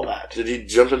comes of all that? Did he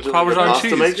jump into the Parmesan pasta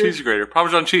cheese. maker? Cheese grater.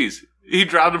 Parmesan cheese. He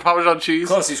drowned in Parmesan cheese.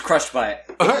 Close, he was crushed by it.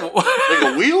 Like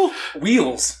a wheel?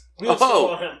 Wheels. We'll Oh.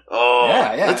 follow him. Oh,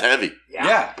 Yeah, yeah. that's heavy.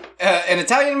 Yeah. An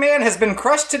Italian man has been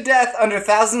crushed to death under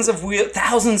thousands of wheels.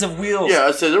 Yeah,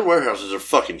 I'd say their warehouses are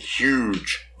fucking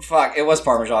huge. Fuck, it was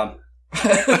Parmesan.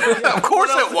 Of course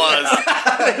it was.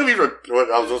 I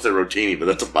was going to say rotini, but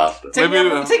that's a pasta. Take me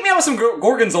out with some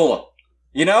gorgonzola.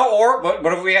 You know, or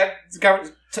what if we had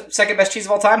second best cheese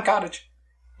of all time? Cottage.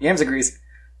 Yams agrees.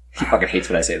 He fucking hates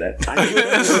when I say that.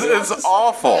 It's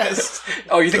awful. Yes.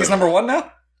 Oh, you think it's number one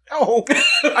now? Oh.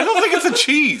 I don't think it's a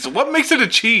cheese. What makes it a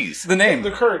cheese? The name.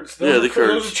 The curds. Yeah, the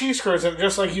curds. Those are cheese curds, and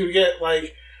just like you get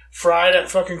like fried at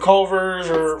fucking Culver's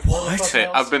or what? Hey,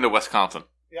 I've been to Wisconsin.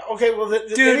 Yeah. Okay. Well,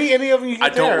 Dude, any of them you get I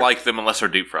don't there. like them unless they're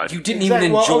deep fried. You didn't Exactly.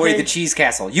 even Well, enjoy okay. the cheese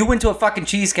castle. You went to a fucking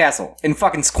cheese castle and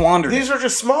fucking squandered These it. are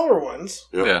just smaller ones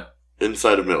Yep. Yeah.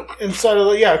 Inside of milk. inside of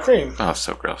the cream. Oh,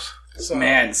 so gross. So,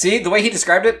 Man, see, the way he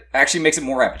described it actually makes it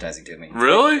more appetizing to me.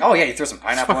 Really? Oh, yeah, you throw some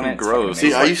pineapple on fucking it. It's gross. fucking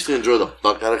See, I amazing. used to enjoy the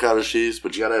fuck out of cottage cheese,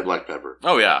 but you gotta have black pepper.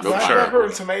 Oh, yeah, No for black sure. pepper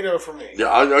and tomato for me. Yeah,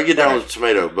 I'll get down with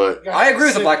tomato, but I agree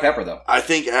with the black pepper, though. I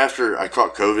think after I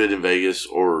caught COVID in Vegas,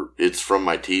 or it's from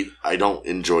my teeth, I don't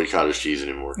enjoy cottage cheese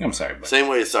anymore. I'm sorry, but... Same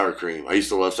way as sour cream. I used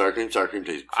to love sour cream. Sour cream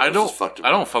tastes I gross as fuck to me.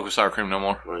 don't fuck with sour cream no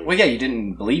more. Like, Well, yeah, you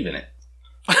didn't believe in it.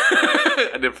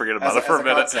 I did forget about As it for a a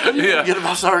minute. concept. Forget Yeah.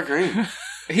 about sour cream.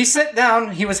 He sat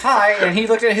down, he was high, and he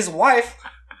looked at his wife,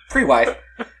 pre-wife,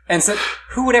 and said,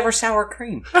 "Who would ever sour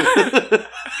cream?"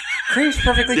 Cream's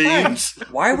perfectly fine. Deans.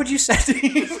 Why would you say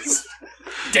Deans?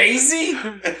 Daisy?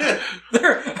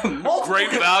 They're multiple.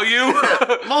 Great value.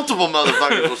 Multiple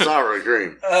motherfuckers with sour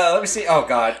cream. Let me see. Oh,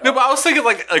 God. No, but I was thinking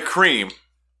like a cream.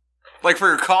 Like for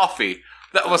your coffee.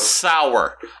 That was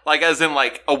sour. Like as in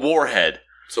like a Warhead.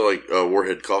 So like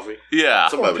Warhead coffee? Yeah.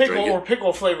 Somebody would drink it.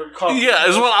 pickle flavored coffee. Yeah,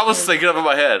 is what I was thinking of in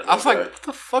my head. I was like, Okay. what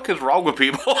the fuck is wrong with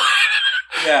people?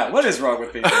 Yeah, what is wrong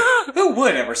with people? Who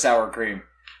would ever sour cream?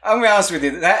 I'm going to be honest with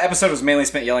you. That episode was mainly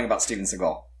spent yelling about Steven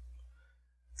Seagal.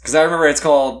 Because I remember it's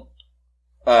called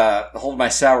Hold My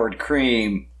Soured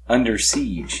Cream Under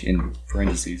Siege, in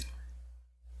parentheses.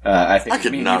 I think I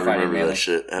could not remember that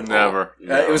shit at Never.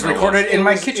 all. It was recorded in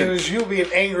my kitchen. It was you being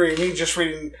angry and me just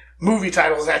reading movie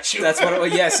titles at you. That's what it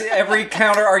was. Yes, every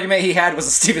counter argument he had was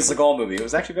a Steven Seagal movie. It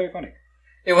was actually very funny.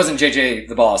 It wasn't JJ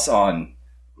the Boss on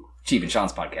Cheap and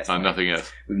Sean's podcast. Nothing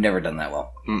is. We've never done that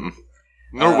well. Mm-mm.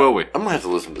 Nor will we. I'm gonna have to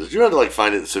listen to this. You have to like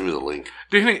find it and send me the link.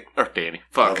 Danny.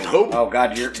 Fuck. I hope. Oh,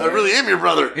 God, you're... I really am your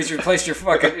brother. He's replaced your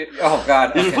fucking... Oh,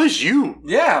 God. He's Okay. replaced you.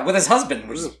 Yeah, with his husband,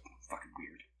 which is fucking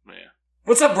weird. Man.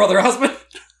 What's up, brother husband?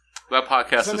 That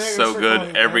podcast So is now so you're good.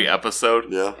 circling, Every man. episode,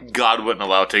 Yeah. God wouldn't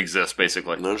allow it to exist,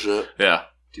 basically. No shit. Yeah.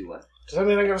 Do what? Does that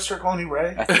mean I gotta start calling you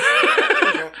Ray? I think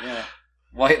so. Yeah.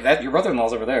 Well, hey, your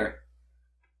brother-in-law's over there.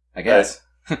 I guess.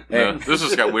 No, this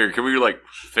just got weird. Can we, like,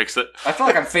 fix it? I feel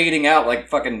like I'm fading out like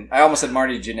fucking... I almost said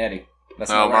Marty Jannetty. That's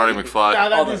Oh, not Marty right. McFly. Nah, All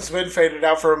that the- has been faded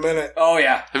out for a minute. Oh,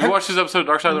 yeah. Have you watched this episode of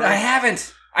Dark Side of the I Ring?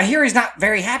 haven't. I hear he's not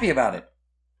very happy about it.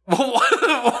 what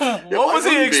was he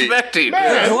wouldn't be? expecting?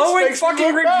 Man, Glowing this makes me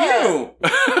fucking look bad. review.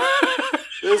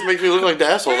 This makes me look like the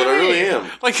asshole that I really am.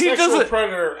 Like, he Sexual doesn't...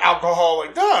 predator,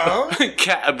 alcoholic, duh.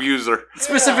 Cat abuser.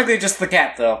 Specifically just the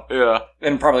cat, though. Yeah.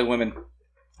 And probably women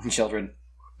and children.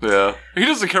 Yeah. He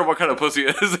doesn't care what kind of pussy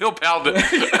it is. He'll pound it.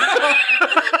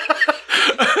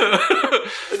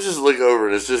 I just look over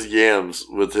and it's just Yams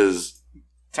with his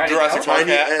Tiny Jurassic Park. Park.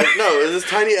 tiny ass. No, it's his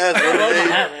tiny ass lemonade.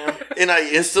 Man. And I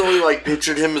instantly like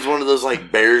pictured him as one of those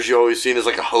like bears you always seen as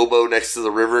like a hobo next to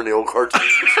the river in the old cartoons.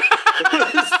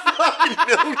 It's fucking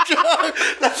no joke.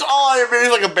 That's all I remember.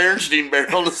 He's like a Bernstein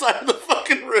bear on the side of the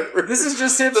fucking river. This is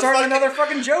just him The starting fucking- another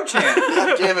fucking Joe chant.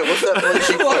 God damn it! What's that place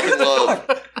you What fucking the love?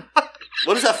 fuck?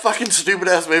 What is that fucking stupid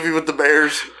ass movie with the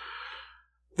bears?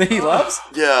 That he loves?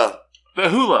 Yeah, The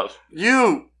Who Loves.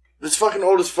 you. It's fucking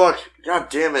old as fuck. God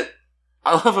damn it!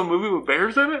 I love a movie with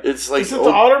bears in it? It's like Is it old-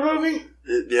 the Otter movie?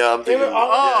 Yeah, I'm thinking. Emmett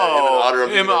Otter? Emmett Otter. I'm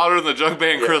Emma thinking Otter and the Jug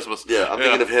Band yeah, Christmas. Yeah, I'm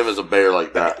thinking of him as a bear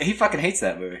like that. He fucking hates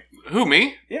that movie. Who,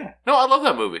 me? Yeah. No, I love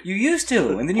that movie. You used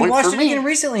to, and then you Point watched for it me. again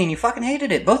recently, and you fucking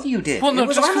hated it. Both of you did. Well, no, It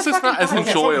was just on 'cause the it's not fucking as podcast. It's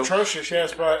enjoyable. atrocious,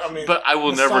 yes, but I mean... But I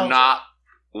will never nostalgia. not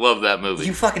love that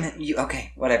movie.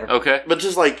 Okay, whatever. Okay? But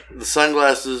just like the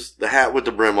sunglasses, the hat with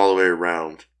the brim all the way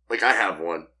around. Like I have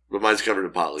one, but mine's covered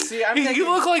in pot leaves. See, I'm You thinking,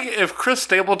 look like if Chris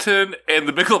Stapleton and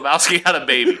the Big Lebowski had a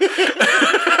baby.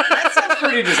 that sounds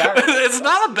pretty desirable. It's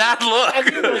not a bad I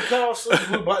think look. they cut off some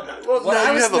blue button. Well, Well, now I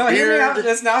you was, have a no, hear me out.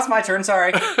 beard. Now it's my turn,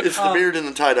 sorry. It's the beard and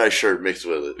the tie-dye shirt mixed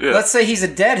with it. Yeah. Let's say he's a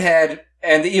deadhead,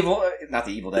 and the evil... not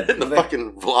the Evil Dead. And the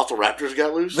fucking Velociraptors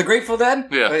got loose. The Grateful Dead?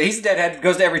 Yeah. He's a deadhead,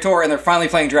 goes to every tour, and they're finally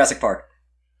playing Jurassic Park.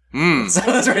 So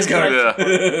that's where he's going.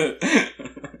 Yeah.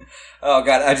 Oh,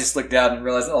 God, I just looked down and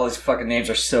realized all these fucking names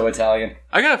are so Italian.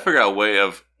 I gotta figure out a way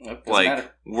of, Doesn't like,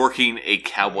 matter. working a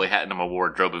cowboy hat into my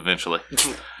wardrobe eventually.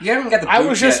 You haven't got the I boots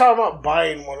was just yet. talking about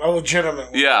buying one, a legitimate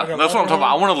one. Yeah, Like a that's what I'm talking about.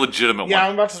 I leather want a legitimate one. Yeah, one.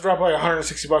 I'm about to drop like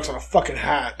 $160 on a fucking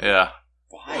hat. Yeah.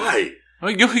 Why? I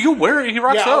mean, you wear it. He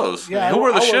rocks those. He'll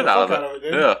wear the I'll shit out fuck of it.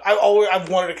 dude. Yeah. I've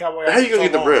wanted a cowboy hat. How you gonna for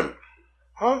get the so brim?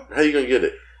 long. Huh? How you gonna get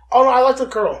it? Oh, no, I like the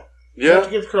curl. You have Yeah,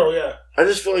 to get the curl, yeah. I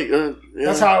just feel like yeah.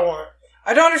 That's how I want it.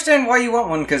 I don't understand why you want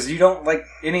one, because you don't like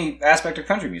any aspect of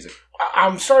country music.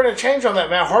 I'm starting to change on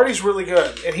that, man. Hardy's really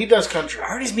good, and he does country.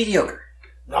 Hardy's mediocre.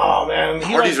 No, man.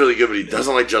 Hardy's really good, but he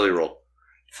doesn't like Jelly Roll.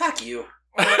 Fuck you.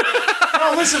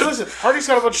 No, listen. Hardy's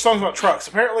got a bunch of songs about trucks.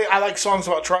 Apparently, I like songs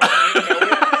about trucks.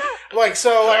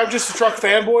 I'm just a truck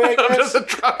fanboy, I I'm guess. just a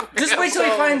truck. Just wait till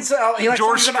he finds he likes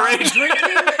George songs about Strait.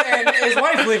 drinking and his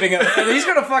wife leaving him. And he's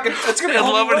gonna fucking... It's gonna be a And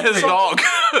whole new loving road his trip. dog.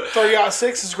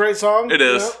 30-6 is a great song. It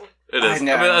is. You know? It is. I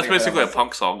know, I I mean, don't that's think basically a about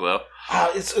punk song, though.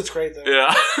 It's great, though.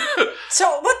 Yeah.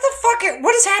 So, what the fuck...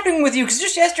 What is happening with you? Because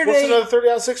just yesterday... What's another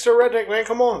 30-6 to a redneck, man?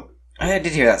 Come on. I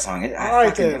did hear that song. It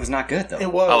Alright, then. it was not good, though.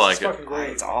 It was. I like it's it. fucking great.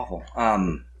 It's awful.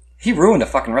 He ruined a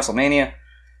fucking WrestleMania.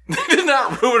 Did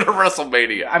not ruin a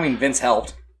WrestleMania. I mean, Vince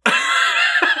helped.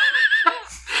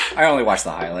 I only watched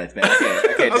the highlights, man.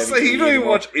 I can't I'll say, you WWE don't even anymore.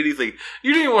 watch anything.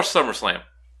 You didn't even watch SummerSlam.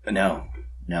 No,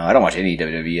 I don't watch any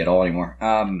WWE at all anymore.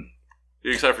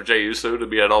 You excited for Jey Uso to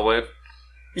be at All In?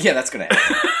 Yeah, that's gonna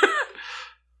happen.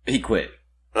 He quit.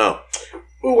 Oh,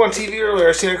 Ooh, on TV earlier,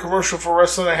 I seen a commercial for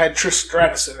wrestling that had Trish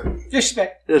Stratus in it. Yeah, she's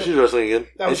back. Yeah, she's wrestling again.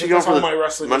 That Is she going for all the my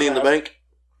wrestling Money in the Bank?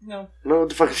 No. No, what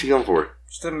the fuck is she going for?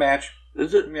 Just a match.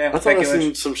 Is it? Yeah, I thought I Becky seen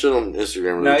Lynch. some shit on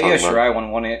Instagram. No, yeah, sure. I won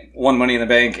Money in the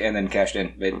Bank and then cashed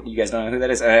in. But you guys don't know who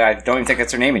that is? I don't even think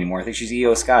that's her name anymore. I think she's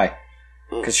Io Sky.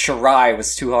 Because Shirai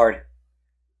was too hard.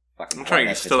 I'm trying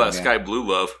to steal that Sky Blue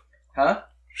love. Huh?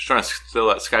 She's trying to steal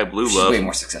that Sky Blue She's love. way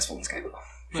more successful than Sky Blue.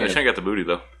 Yeah, she ain't got the booty,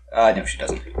 though. No, she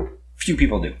doesn't. Few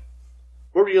people do.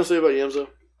 What were you going to say about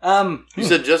Yamzo? You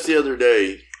said just the other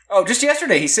day. Oh, just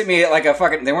yesterday he sent me like a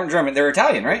fucking... They weren't German. They were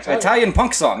Italian, right? Italian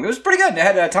punk song. It was pretty good. It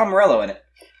had Tom Morello in it.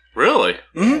 Really?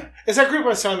 Mm-hmm. It's that group I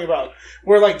was telling you about,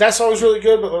 where like that song's really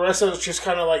good, but the rest of it's just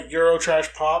kind of like Euro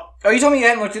trash pop. Oh, you told me you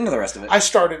hadn't looked into the rest of it. I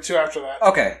started to after that.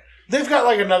 Okay. They've got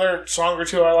like another song or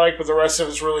two I like, but the rest of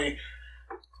it's really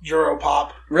Euro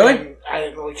pop. Really? And I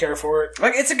didn't really care for it.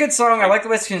 Like, it's a good song. I like the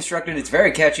way it's constructed. It's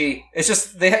very catchy. It's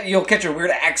just you'll catch a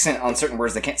weird accent on certain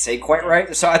words they can't say quite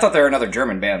right. So I thought they were another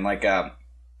German band, like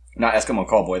not Eskimo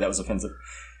Callboy. That was offensive.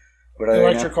 What are they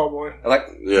Electric now? Callboy.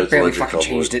 Yeah, it's barely Electric fucking Callboy.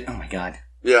 changed it. Oh my god.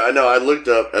 Yeah, I know. I looked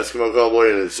up Eskimo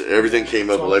Callboy and everything came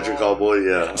up Electric Callboy.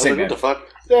 Yeah. I was Same like, what the fuck?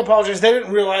 They apologize. They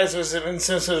didn't realize it was an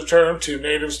insensitive term to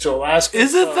natives to Alaska.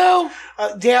 Is it, though?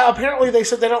 Yeah, apparently they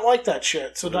said they don't like that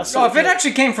shit. So that's No, if it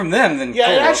actually came from them, then yeah,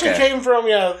 cool, it actually okay. came from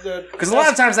Because a lot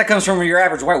of times that comes from your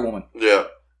average white woman Yeah.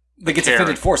 that gets Karen.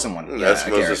 offended for someone. Eskimos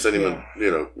Karen. just send him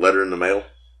a letter in the mail.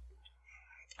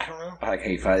 I don't know. I like how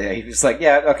you find it. He's like,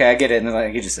 yeah, okay, I get it, and then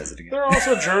like, he just says it again. They're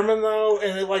also German though,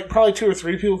 and like probably 2 or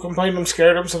 3 people complained them,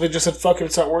 scared them, so they just said, "Fuck it,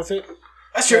 it's not worth it."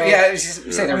 That's true. Yeah, you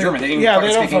say they're German. They didn't Yeah, fucking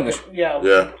they don't speak English. Yeah.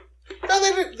 Yeah.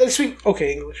 No, they speak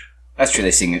okay English. That's true.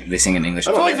 They sing in English.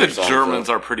 I feel like the Songs, Germans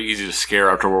though. are pretty easy to scare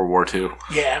after World War II.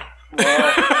 Yeah.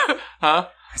 Huh?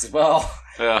 I said, well,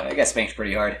 Yeah. I got spanked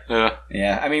pretty hard. Yeah.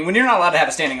 Yeah, I mean, when you're not allowed to have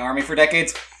a standing army for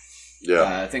decades,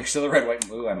 Yeah. thanks to the red, white, and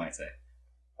blue, I might say.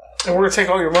 And we're gonna take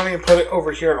all your money and put it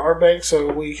over here in our bank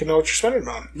so we can know what you're spending it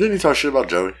on. Didn't you talk shit about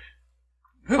Joey?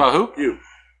 Who? You.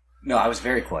 No, I was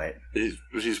very quiet.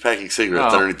 He's packing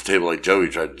cigarettes Oh. underneath the table like Joey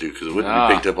tried to do because it wouldn't Ah.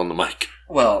 be picked up on the mic.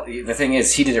 Well, the thing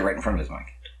is, he did it right in front of his mic.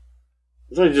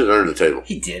 I thought he did it under the table.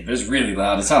 He did, but it was really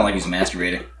loud. It sounded like he was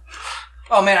masturbating.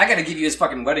 Oh man, I gotta give you his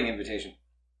fucking wedding invitation.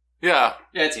 Yeah.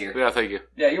 Yeah, it's here. Yeah, thank you.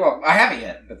 Yeah, you're welcome. I haven't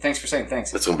yet, but thanks for saying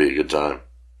thanks. That's going to be a good time.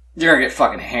 You're gonna get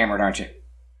fucking hammered, aren't you?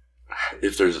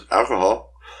 If there's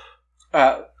alcohol.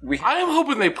 I am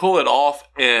hoping they pull it off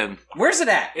and Where's it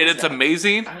at? it's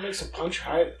amazing. I make some punch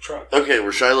high at the truck. Okay,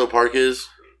 where Shiloh Park is,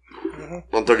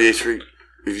 on 38th Street,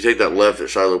 if you take that left at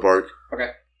Shiloh Park,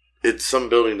 Okay. it's some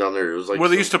building down there. It was like Where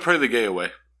they used to pray the gay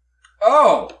away.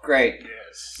 Oh, great.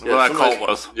 Yes. Yeah, What that somebody- cult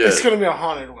was. Yeah, It's gonna be a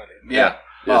haunted wedding. Yeah.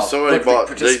 yeah. Oh, Somebody look for bought.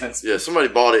 participants. Somebody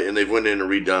bought it and they went in and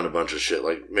redone a bunch of shit,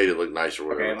 like made it look nice or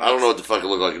whatever. Okay, I don't know what the fuck it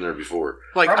looked like in there before.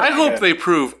 Like, Probably I not hope good. they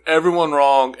prove everyone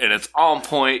wrong and it's on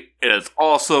point and it's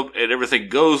awesome and everything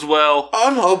goes well.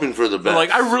 I'm hoping for the best. But,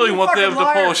 like, I really want them fucking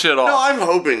to pull liar. shit No, off. I'm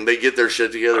hoping they get their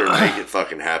shit together and make it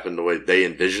fucking happen the way they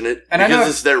envision it. And I because know-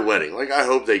 it's their wedding. Like, I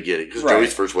hope they get it. Because Right.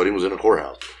 Joey's first wedding was in a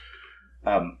courthouse.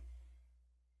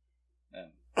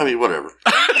 I mean, whatever.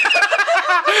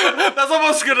 That's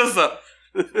almost good as a.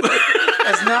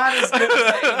 It's not as good as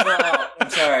that Evil Out. I'm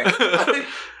sorry.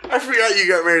 I forgot you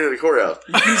got married at a courthouse.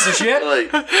 You piece of shit.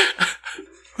 Like,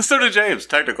 So did James,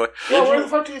 technically. Yeah, where the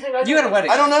fuck do you think I You had a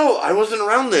wedding. I don't know. I wasn't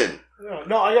around then.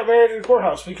 No, I got married in the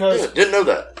courthouse because Yeah, didn't know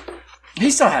that. He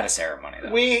still had a ceremony,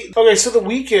 though. so the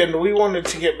weekend we wanted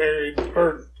to get married,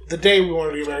 or the day we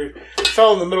wanted to get married,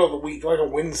 fell in the middle of the week, like a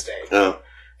Wednesday. No.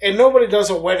 And nobody does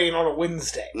a wedding on a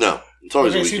Wednesday. No. It's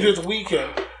always Okay, a so you weekend. do it the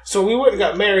weekend. So we went and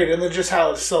got married and then just had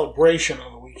a celebration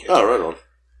on the weekend. Oh, right on.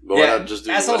 But why Yeah, not just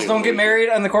do the assholes wedding don't on the get weekend? married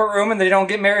in the courtroom, and they don't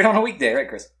get married on a weekday, right,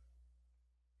 Chris?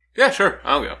 Yeah, sure.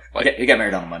 I'll go. Like, You got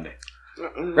married on a Monday,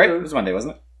 right? It was Monday,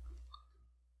 wasn't it?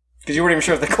 Because you weren't even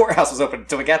sure if the courthouse was open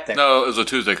until we got there. no, it was a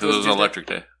Tuesday because It it was was an Tuesday. electric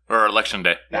day. Or election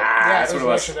day. That's it what was it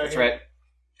was. election day, That's yeah. right.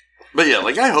 But yeah,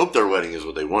 like, I hope their wedding is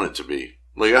what they want it to be.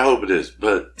 Like, I hope it is.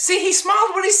 But See, he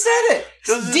smiled when he said it.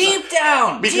 'Cause it's Deep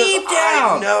down. because Deep I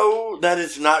down. know that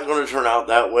it's not going to turn out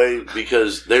that way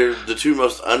because they're the two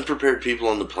most unprepared people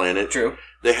on the planet. True.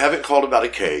 They haven't called about a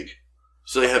keg,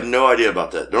 so they have no idea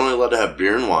about that. They're only allowed to have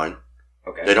beer and wine.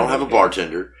 Okay. They don't have a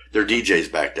bartender. Their DJ's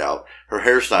backed out. Her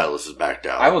hairstylist is backed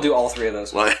out. I will do all three of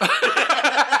those. Like,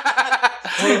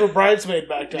 One of her bridesmaid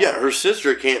back down. yeah, her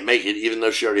sister can't make it, even though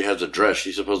she already has a dress.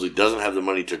 She supposedly doesn't have the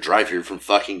money to drive here from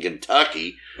fucking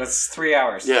Kentucky. That's 3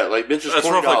 hours. Yeah, like, bitch, it's That's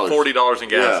 $40. roughly $40 in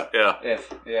gas. Yeah.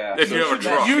 If If you have a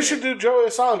truck. You should do Joey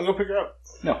a solid and go pick her up.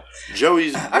 No.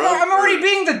 Joey's. I'm already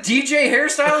being the DJ,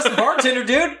 hairstylist, and bartender,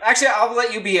 dude. Actually, I'll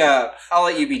let you be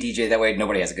DJ. That way,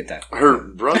 nobody has a good time. Her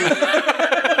brother.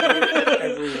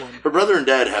 Her brother and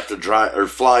dad have to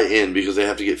fly in because they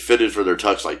have to get fitted for their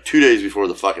tux like 2 days before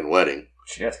the fucking wedding.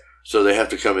 Shit. So they have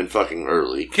to come in fucking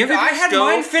early. I had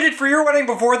mine fitted for your wedding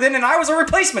before then, and I was a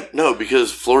replacement. No,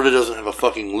 because Florida doesn't have a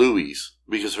fucking Louis.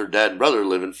 Because her dad and brother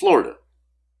live in Florida.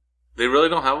 They really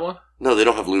don't have one? No, they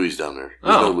don't have Louis down there.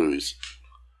 There's no Louis.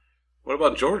 What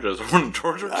about Georgia? Is there one in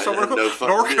Georgia somewhere? North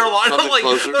Carolina? Like,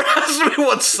 closer. There has to be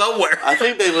one somewhere. I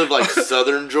think they live like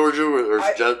southern Georgia or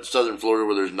southern Florida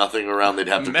where there's nothing around. They'd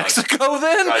have to Mexico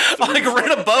then? Like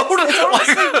rent a boat?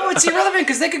 It's irrelevant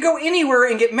because they could go anywhere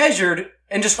and get measured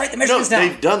and just write the measurements down.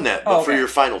 They've done that, but for your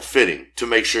final fitting to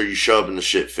make sure you show up and the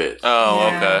shit fits. Oh,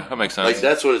 okay, that makes sense. Like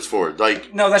that's what it's for.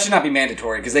 Like no, that should not be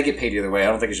mandatory because they get paid either way.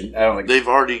 I don't think it should. I don't think they've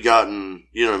already gotten.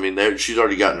 You know what I mean? She's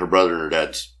already gotten her brother and her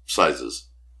dad's sizes.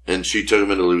 And she took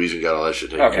him into Louise and got all that shit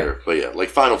taken care of. But yeah, like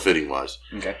final fitting wise.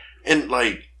 Okay. And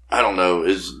like, I don't know,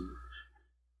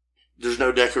 there's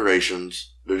no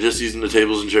decorations. They're just using the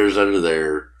tables and chairs that are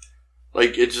there.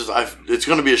 Like, it's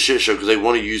going to be a shit show because they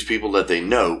want to use people that they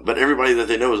know, but everybody that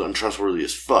they know is untrustworthy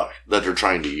as fuck that they're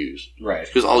trying to use. Right.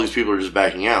 Because all these people are just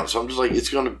backing out. So I'm just like, it's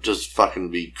going to just fucking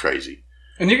be crazy.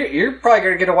 And you're probably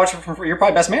going to get to watch it from, you're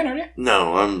probably best man, aren't you?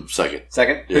 No, I'm second.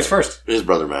 Second? Yeah. Who's first? His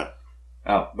brother, Matt.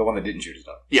 Oh, the one that didn't shoot his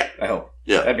dog. Yeah. I hope.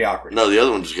 Yeah. That'd be awkward. No, the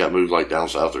other one just got moved like down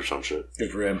south or some shit.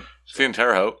 Good for him. See in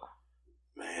Terre Haute.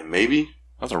 Man, maybe.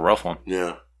 That's a rough one.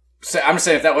 Yeah. So I'm just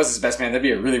saying, if that was his best man, that'd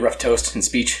be a really rough toast and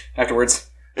speech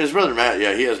afterwards. And his brother Matt,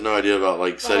 yeah, he has no idea about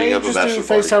like setting up a bachelor just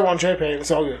party. do FaceTime on JPay.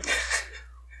 It's all good.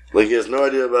 Like he has no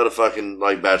idea about a fucking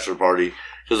like bachelor party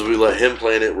because if we let him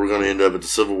plan it, we're going to end up at the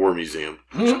Civil War Museum,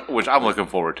 which I'm looking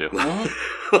forward to.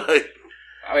 like,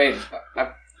 I mean,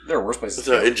 there are worse places.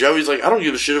 So, and Joey's like, I don't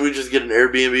give a shit if we just get an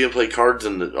Airbnb and play cards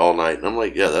in it all night. And I'm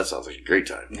like, yeah, that sounds like a great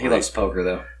time. He loves poker,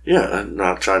 though. Yeah, I'm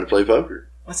not trying to play poker.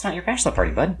 That's not your bachelor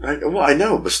party, bud. I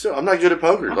know, but still, I'm not good at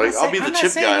poker. I'll be the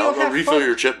chip guy. I'll refill fun.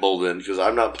 your chip bowl then because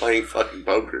I'm not playing fucking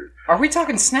poker. Are we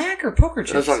talking snack or poker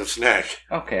chips? I'm talking snack.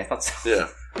 Okay, I thought so. Yeah.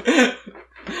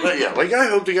 But yeah, like I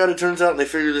hope to God it turns out and they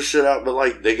figure this shit out, but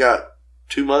like they got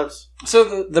 2 months.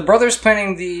 So the brother's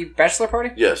planning the bachelor party?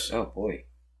 Yes. Oh, boy.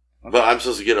 Okay. But I'm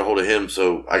supposed to get a hold of him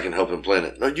so I can help him plan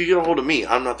it. No, you get a hold of me.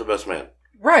 I'm not the best man.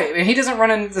 Right. I mean, he doesn't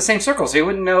run in the same circle, so he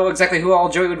wouldn't know exactly who all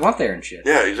Joey would want there and shit.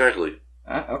 Yeah, exactly.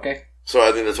 Okay. So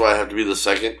I think that's why I have to be the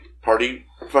second party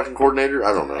fucking coordinator.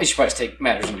 I don't know. You should probably take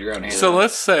matters into your own hands. So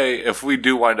let's say if we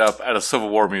do wind up at a Civil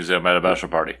War museum at a bachelor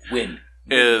party. Win.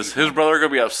 Is his brother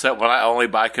going to be upset when I only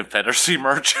buy Confederacy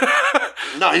merch?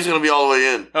 No, he's going to be all the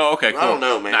way in. Oh, okay, cool. I don't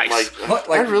know, man. Nice.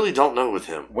 I really don't know with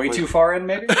him. Way too far in,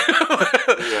 maybe?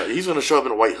 Yeah, he's going to show up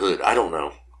in a white hood. I don't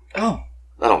know. Oh.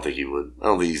 I don't think he would. I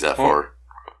don't think he's that far.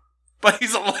 But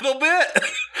he's a little bit.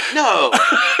 No.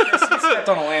 He stepped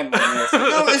on a landmine there.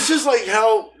 No, it's just like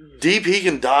how deep he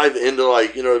can dive into,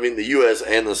 like, you know what I mean, the U.S.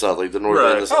 and the South, like the North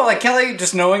and the South. Oh, like Kelly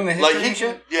just knowing the history and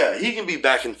shit? Yeah, he can be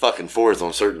back and fucking forth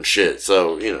on certain shit,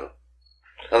 so, you know.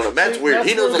 I don't know. Matt's weird.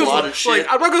 He knows a lot of shit. Like,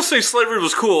 I'm not going to say slavery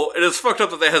was cool, and it's fucked up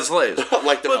that they had slaves.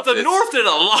 Like but the North did a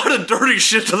lot of dirty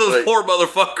shit to those poor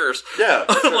motherfuckers. Yeah.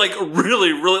 Like,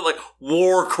 really, really, like,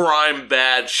 war crime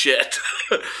bad shit.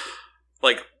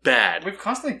 Like, bad. We've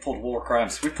constantly pulled war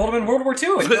crimes. We pulled them in World War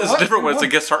II. And it's different when it's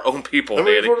against our own people, I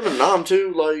mean, Danny. we put him in Nam,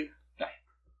 too,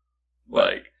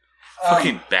 Like,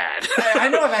 fucking bad. I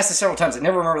know I've asked this several times. I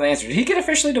never remember the answer. Did he get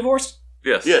officially divorced?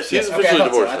 Yes. Yes, he's Okay, officially I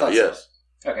thought so. divorced I now, thought yes.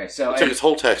 Okay, so... He took his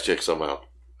whole tax check somehow.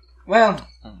 Well...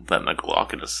 That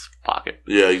Glock in his pocket.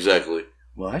 Yeah, exactly.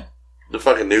 What? The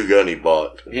fucking new gun he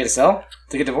bought. He had to sell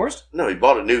to get divorced? No, he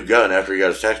bought a new gun after he got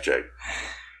his tax check.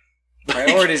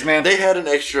 Priorities, man. They had an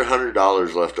extra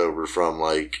 $100 left over from,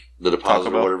 like, the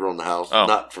deposit or whatever on the house. Oh.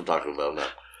 Not from Taco Bell, no.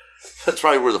 That's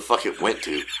probably where the fuck it went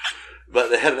to. But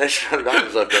they had an extra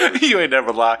 $100 left over. You ain't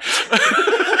never lie.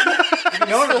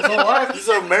 No one's alive.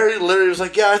 So Mary literally was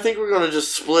like, yeah, I think we're going to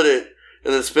just split it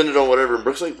and then spend it on whatever. And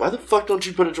Brooke's like, why the fuck don't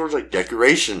you put it towards, like,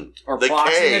 decoration? Or the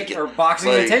boxing, keg.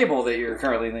 the table that you're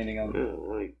currently leaning on.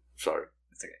 Yeah, like, sorry.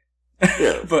 It's okay.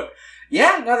 Yeah. But,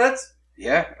 yeah, no, that's...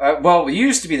 Yeah. Well, we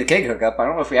used to be the keg hookup. I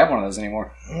don't know if we have one of those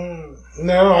anymore.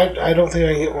 No, I don't think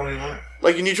I can get one anymore.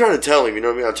 Like, and you try to tell him, you know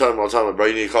what I mean? I tell him all the time, like, bro,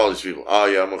 you need to call these people. Oh,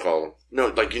 yeah, I'm going to call them. No,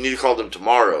 like, you need to call them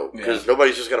tomorrow. Because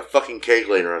nobody's just got a fucking cake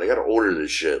laying around. They got to order this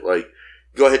shit. Like,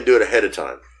 go ahead and do it ahead of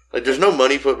time. Like, there's no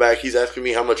money put back. He's asking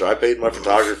me how much I paid my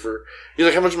photographer. He's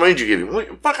like, how much money did you give him? I'm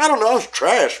like, fuck, I don't know. I was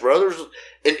trash, bro. There's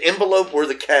an envelope worth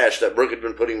of cash that Brooke had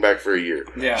been putting back for a year.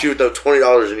 Yeah. She would throw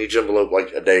 $20 in each envelope,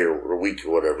 like, a day or a week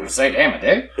or whatever. Say, damn, a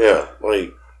day? Yeah,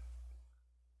 like...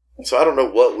 So I don't know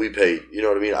what we paid. You know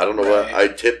what I mean? I don't know what I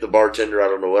tipped the bartender. I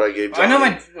don't know what I gave Johnny. I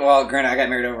know well, granted, I got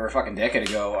married over a fucking decade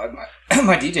ago.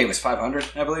 My DJ was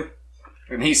 $500, I believe.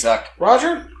 And he sucked.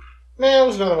 Roger? Nah, it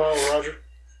was nothing wrong with Roger.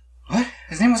 What?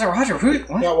 His name wasn't Roger. Who?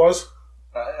 What? Yeah, it was.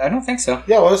 I don't think so.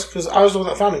 Yeah, it was, because I was the one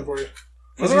that found him for you.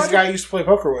 Because he's the guy I used to play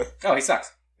poker with. Oh, he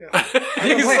sucks. Yeah. He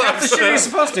didn't play half the shit he was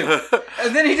supposed to.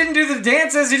 And then he didn't do the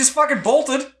dances. He just fucking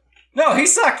bolted. No, he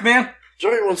sucked, man.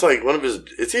 Johnny wants like one of his.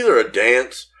 It's either a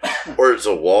dance or it's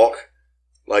a walk,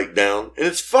 like down, and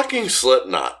it's fucking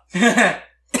Slipknot. I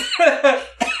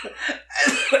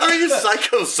think it's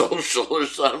psychosocial or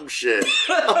some shit.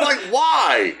 I'm like,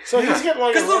 why? So he's getting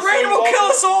like because the rain will kill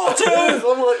us all too.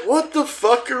 I'm like, what the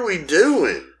fuck are we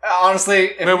doing?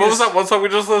 Honestly, man, what was that one song we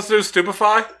just listened to?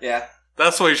 Stupefy? Yeah,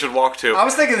 that's what you should walk to. I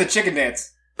was thinking the chicken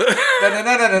dance. I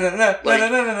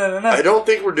don't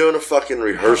think we're doing a fucking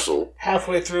rehearsal.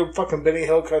 Halfway through, fucking Benny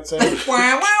Hill cuts in. Because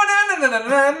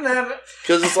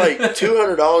it's like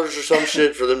 $200 or some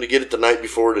shit for them to get it the night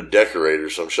before to decorate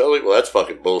or some shit. Like, well, that's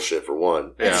fucking bullshit for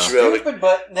one. Yeah. It's stupid,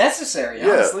 but necessary,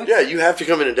 honestly. Yeah, you have to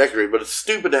come in and decorate, but it's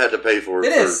stupid to have to pay for it.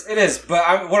 It is.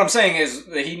 But what I'm saying is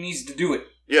that he needs to do it.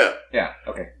 Yeah. Yeah,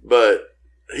 okay. But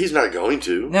he's not going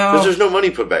to. No. Because there's no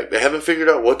money put back. They haven't figured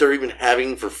out what they're even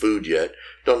having for food yet.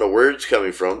 Don't know where it's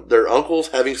coming from. Their uncle's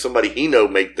having somebody he know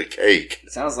make the cake.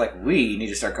 It sounds like we need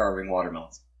to start carving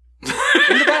watermelons. In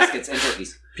the baskets and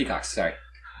turkeys. Peacocks, sorry.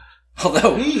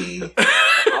 Although... what?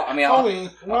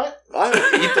 I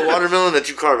would eat the watermelon that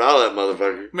you carve out of that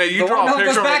motherfucker. Man, you draw a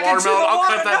picture of a watermelon, I'll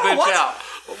cut that bitch out.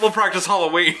 We'll practice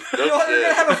Halloween. You're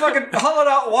gonna have a fucking hollowed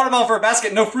out watermelon for a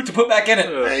basket, no fruit to put back in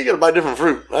it. Man, you gotta buy different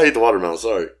fruit. I eat the watermelon,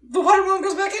 sorry. The watermelon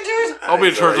goes back into it? I'll be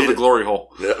in charge of the glory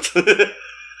hole. Yeah.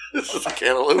 This is a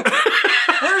cantaloupe.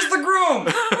 Where's the groom?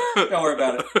 Don't worry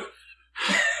about it.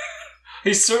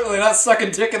 He's certainly not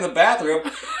sucking dick in the bathroom.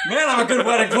 Man, I'm a good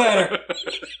wedding planner.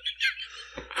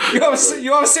 You want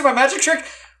to see my magic trick?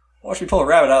 Watch me pull a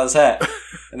rabbit out of his hat.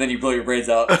 And then you blow your brains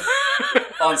out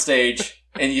on stage.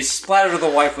 And you splatter the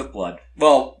wife with blood.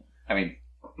 Well, I mean...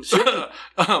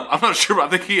 I'm not sure, but I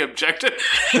think he objected.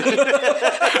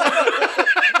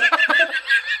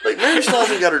 Like, Mary still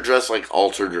hasn't got her dress, like,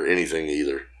 altered or anything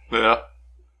either. Yeah.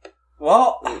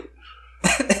 Well...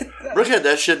 Brooke had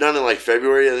that shit done in, like,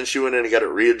 February, and then she went in and got it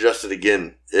readjusted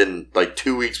again in, like,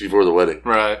 2 weeks before the wedding.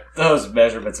 Right. Those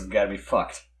measurements have got to be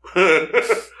fucked.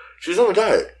 She's on a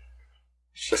diet.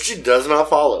 That she does not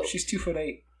follow. She's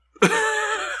 2'8".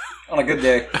 On a good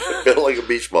day. Built like a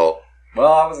beach ball.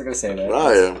 Well, I wasn't going to say that.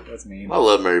 I am. That's mean. I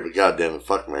love Mary, but goddamn it,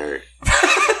 fuck Mary.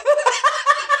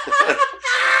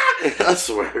 I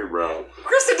swear, bro.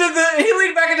 Kristen he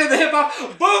leaned back into the hip hop.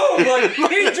 Boom! Like,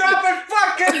 he's dropping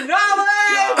fucking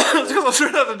knowledge! It's because I was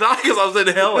trying not to die because I was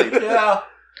inhaling. Yeah.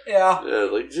 Yeah,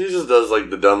 like, she just does,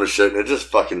 like, the dumbest shit, and it just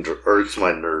fucking irks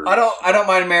my nerves. I don't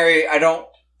mind Mary. I don't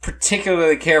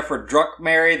particularly care for drunk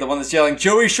Mary, the one that's yelling,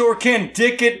 Joey Shore can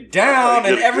dick it down,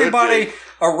 and everybody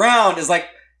around is like,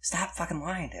 stop fucking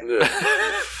lying to him. Yeah.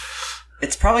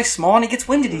 It's probably small and he gets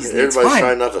winded easily. Everybody's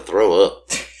trying not to throw up.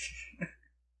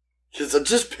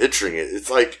 Just picturing it. It's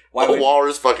like a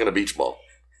walrus fucking a beach ball.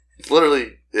 It's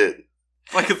literally it.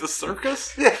 Like at the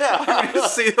circus? Yeah. I can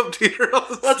see them teeter on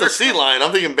the That's a sea lion.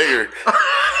 I'm thinking bigger.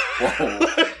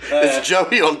 It's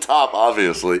Joey on top,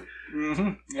 obviously.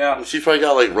 Mm-hmm. Yeah. She's probably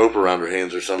got like rope around her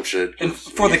hands or some shit. And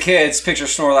for the kids, picture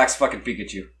Snorlax fucking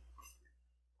Pikachu.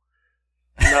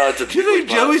 No, it's a Do you think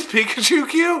Joey's Pikachu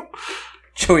cute?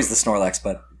 Joey's the Snorlax,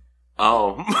 bud.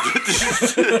 Oh.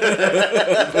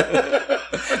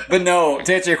 But no,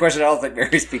 to answer your question, I don't think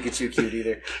Mary's Pikachu cute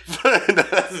either.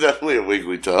 That's definitely a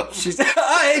Wigglytuff. She's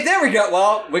hey, there we go.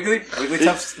 Well,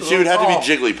 Wigglytuff's She would have to be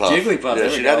Jigglypuff. Jigglypuff. Yeah,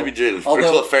 she'd have to be Jigglypuff.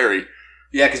 Although, or Clefairy.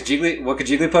 Yeah, because what could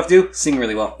Jigglypuff do? Sing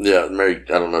really well. Yeah, Mary,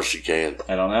 I don't know if she can.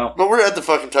 I don't know. But we're at the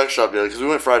fucking tuck shop together because we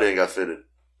went Friday and got fitted.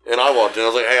 And I walked in, I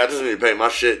was like, hey, I just need to pay my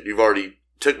shit. You've already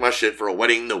took my shit for a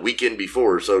wedding the weekend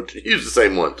before, so use the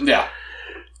same one. Yeah.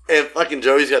 And fucking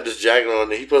Joey's got this jacket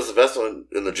on, and he puts the vest on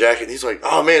in the jacket, and he's like,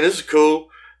 oh man, this is cool.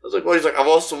 I was like, well, he's like, I've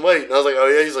lost some weight. And I was like, oh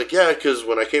yeah? He's like, yeah, because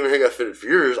when I came here and got fitted for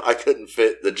yours, I couldn't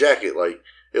fit the jacket. Like,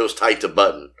 it was tight to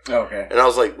button. Okay. And I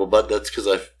was like, well, bud, that's because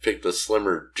I picked a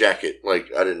slimmer jacket.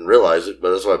 Like, I didn't realize it,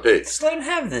 but that's what I picked. Just let him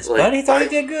have this, like, bud. He thought he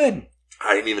did good.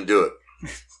 I didn't even do it.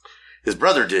 His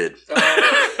brother did.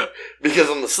 Because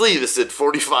on the sleeve it said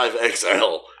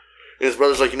 45XL. And his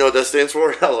brother's like, you know what that stands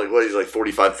for? I was like, what? He's like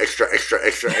 45 extra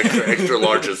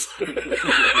larges.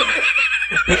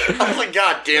 I was like,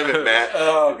 God damn it, Matt.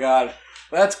 Oh, God.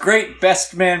 That's great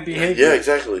best man behavior. Yeah,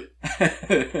 exactly.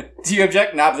 Do you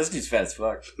object? Nah, but this dude's fat as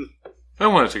fuck. I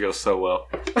want it to go so well.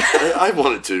 I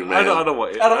wanted to, man. I don't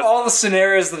want it. Out of all the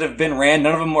scenarios that have been ran,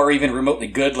 none of them are even remotely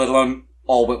good, let alone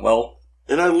all went well.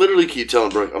 And I literally keep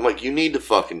telling Brooke, I'm like, you need to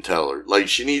fucking tell her. Like,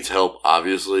 she needs help,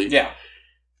 obviously. Yeah.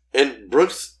 And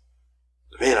Brooke's,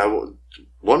 man, I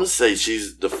want to say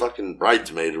she's the fucking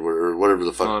bridesmaid or whatever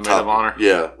the fuck. Maid of honor.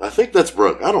 Yeah, I think that's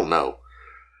Brooke. I don't know.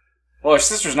 Well, her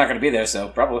sister's not going to be there, so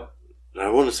probably. I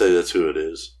want to say that's who it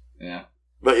is. Yeah.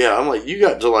 But yeah, I'm like, you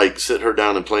got to like sit her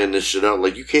down and plan this shit out.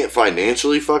 Like, you can't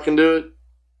financially fucking do it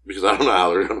because I don't know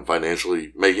how they're going to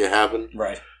financially make it happen.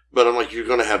 Right. But I'm like, you're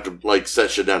going to have to like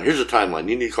set shit down. Here's a timeline.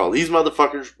 You need to call these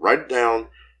motherfuckers, write it down.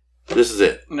 This is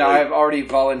it. Now, like, I've already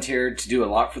volunteered to do a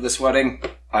lot for this wedding.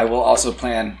 I will also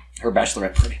plan her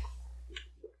bachelorette party.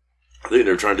 I think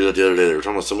they were trying to do that the other day. They were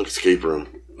talking about some escape room.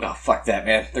 Oh, fuck that,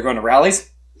 man. They're going to rallies.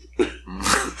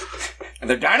 And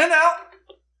they're dining out.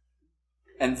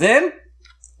 And then,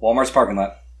 Walmart's parking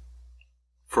lot.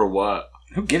 For what?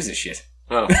 Who gives a shit?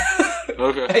 Oh.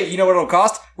 Okay. Hey, you know what it'll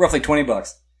cost? Roughly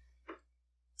 $20.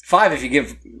 5 if you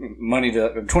give money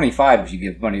to... 25 if you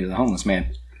give money to the homeless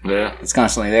man. Yeah. It's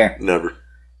constantly there. Never.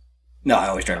 No, I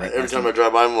always drive right Every past time him. I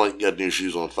drive by, I'm like, got new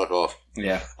shoes on. Fuck off.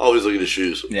 Yeah. Always look at his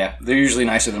shoes. Yeah. They're usually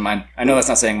nicer than mine. I know that's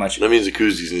not saying much. That means the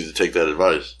koozies need to take that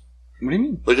advice. What do you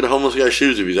mean? Look at a homeless guy's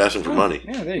shoes if he's asking for money.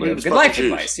 Yeah, there you Look go. at his Good fucking life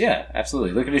shoes. advice. Yeah,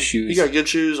 absolutely. Look at his shoes. He got good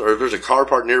shoes, or if there's a car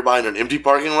parked nearby in an empty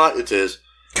parking lot, it's his.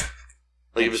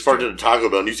 Like if it's parked at a Taco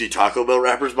Bell and you see Taco Bell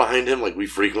wrappers behind him, like we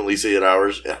frequently see at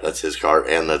ours, yeah, that's his car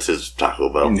and that's his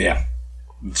Taco Bell. Yeah.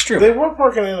 It's true. They were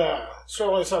parking in a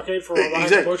Sterling Arcade for a while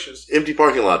behind the bushes. Empty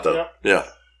parking lot though. Yep.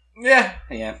 Yeah.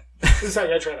 Yeah. This guy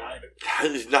tried to hide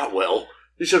it. He's not well.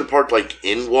 He should have parked like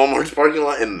in Walmart's parking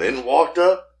lot and then walked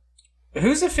up.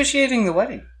 Who's officiating the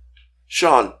wedding?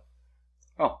 Sean.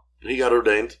 Oh. He got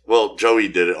ordained. Well, Joey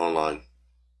did it online.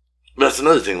 But that's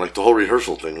another thing, like the whole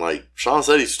rehearsal thing. Like, Sean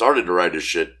said he started to write his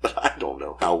shit, but I don't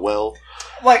know how well.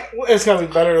 Like, it's gotta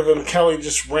be better than Kelly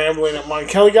just rambling at mine.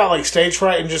 Kelly got like stage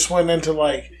fright and just went into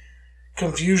like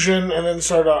confusion and then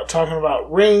started talking about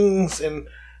rings and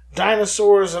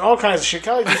dinosaurs and all kinds of shit.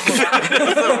 Kelly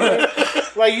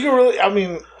just like, you really, I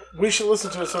mean, we should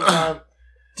listen to it sometime.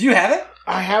 Do you have it?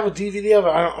 I have a DVD of it.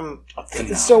 I think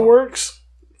it still works.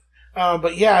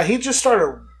 But yeah, he just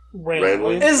started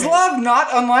rambling. Is love not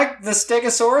unlike the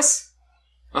Stegosaurus?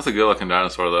 That's a good looking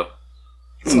dinosaur, though.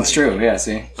 It's true, yeah,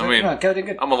 see. I mean, Come on, Kelly did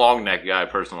good. I'm a long neck guy,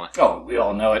 personally. Oh, we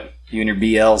all know it. You and your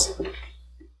BLs.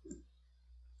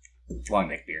 Long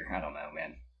neck beer. I don't know,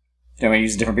 man. Do you want to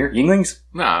use a different beer? Yinglings?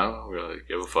 No, I don't really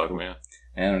give a fuck, man.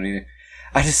 I don't either.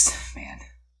 I just, man.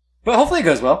 But hopefully it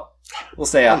goes well. We'll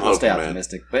stay out. I'm We'll stay hoping,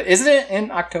 optimistic. But isn't it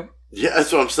in October? Yeah,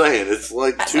 that's what I'm saying. It's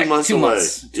like That's 2 like months 2 away.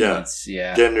 months. 2 months,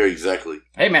 yeah. Damn near exactly.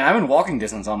 Hey, man, I'm in walking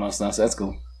distance almost, though, so that's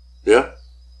cool. Yeah?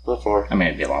 Not far. I mean,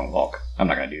 it'd be a long walk. I'm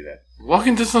not going to do that.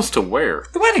 Walking distance to where?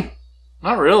 The wedding.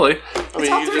 Not really. It's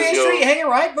off 38th Street, hanging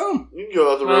right, boom. You can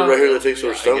go out the road right here that takes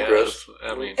over I Stonecrest. guess.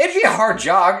 I mean, It'd be a hard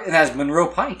jog, and that's Monroe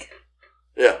Pike.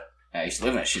 Yeah. I used to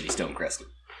live in that shitty Stonecrest.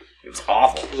 It was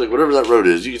awful. It's like, whatever that road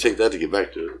is, you can take that to get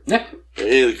back to it. Yeah.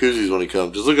 Any of the koozies when he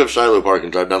comes. Just look up Shiloh Park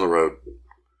and drive down the road.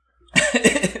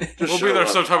 we'll be there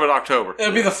sometime in October.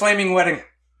 It'll be the flaming wedding.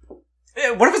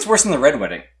 What if it's worse than the red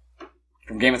wedding?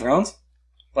 From Game of Thrones?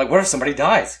 Like, what if somebody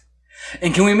dies?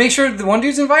 And can we make sure the one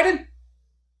dude's invited?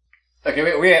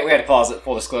 Okay, we had to pause it,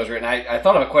 full disclosure, and I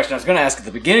thought of a question I was going to ask at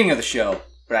the beginning of the show,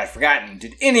 but I'd forgotten.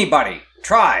 Did anybody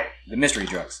try the mystery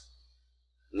drugs?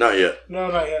 Not yet. No,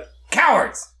 not yet.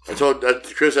 Cowards! I told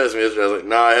Chris asked me yesterday. I was like,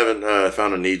 "No, I haven't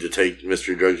found a need to take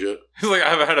mystery drugs yet." He's like, I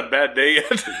haven't had a bad day yet.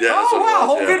 Yeah, that's Oh, what it wow, was,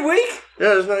 whole yeah. good week?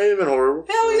 Yeah, it's not even horrible.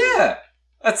 Hell yeah!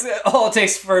 That's all it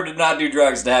takes for him to not do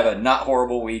drugs to have a not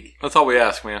horrible week. That's all we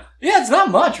ask, man. Yeah, it's not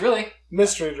much, really.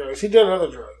 Mystery drugs. He did other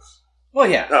drugs. Well,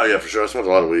 yeah. Oh yeah, for sure. I smoked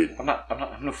a lot of weed.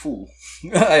 I'm no fool.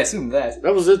 I assume that.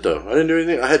 That was it though. I didn't do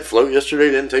anything. I had float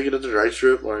yesterday. Didn't take it at the dry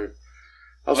strip. Like,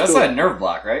 I was That's cool. not a nerve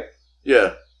block, right?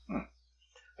 Yeah,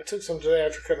 I took some today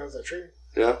after cutting out that tree.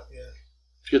 yeah. Yeah.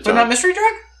 It's a good But time. not mystery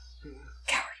drug?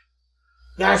 Coward.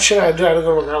 Nah, shit, I did. I had to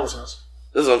go to my grandma's house.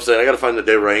 This is what I'm saying. I got to find the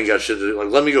day where I ain't got shit to do. Like,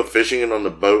 let me go fishing and on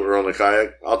the boat or on the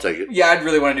kayak. I'll take it. Yeah, I'd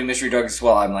really want to do mystery drugs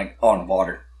while I'm, like, on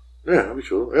water. Yeah, that'd be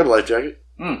cool. I got a life jacket.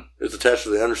 It's attached to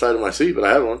the underside of my seat, but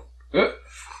I have one. Uh,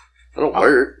 I don't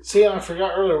wear it. See, I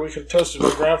forgot earlier we could toast it.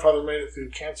 My grandfather made it through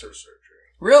cancer surgery.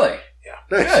 Really?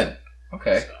 Nice. Good.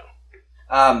 Okay.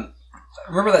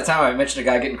 Remember that time I mentioned a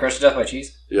guy getting crushed to death by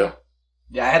cheese? Yeah.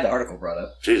 Yeah, I had the article brought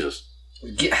up. Jesus.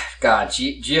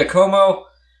 Giacomo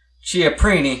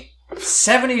Chiaprini,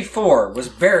 74, was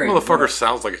buried. Motherfucker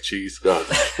sounds like a cheese. God.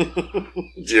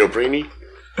 Gioprini?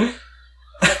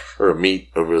 Or a meat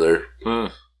over there.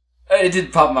 It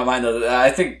did pop in my mind, though. I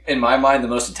think, in my mind, the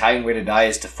most Italian way to die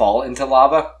is to fall into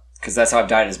lava, because that's how I've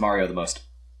died as Mario the most.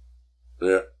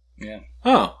 Yeah. Yeah.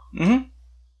 Oh. Mm-hmm.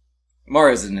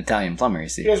 Mario's an Italian plumber, you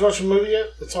see. You guys watch the movie yet?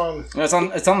 It's on. No,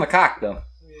 it's on the cock, though.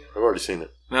 I've already seen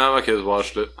it. No, my kids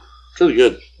watched it. It's really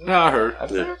good. No, I heard. I've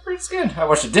heard it's good. I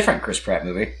watched a different Chris Pratt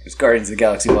movie. It's Guardians of the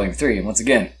Galaxy Volume 3, and once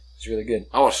again, it's really good.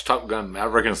 I watched Top Gun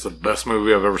Maverick, and it's the best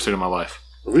movie I've ever seen in my life.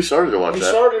 We started to watch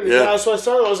that. Yeah, that's what I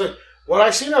started. I was like, when I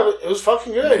seen it, it was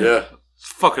fucking good. Yeah. It's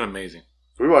fucking amazing.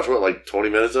 We watched, like 20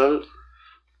 minutes of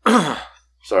it?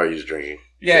 Sorry, he's drinking.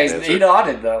 Yeah, he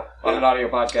nodded, though, on an audio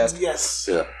podcast. Yes.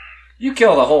 Yeah. You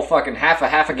killed a whole fucking half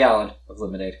a gallon of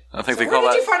lemonade. I think So they call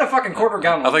where that. did you find a fucking quarter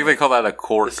gallon? I think they call that a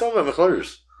quart. It's some at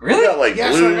McClure's. Really? We got like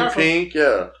Yeah, so I blue, got from- pink,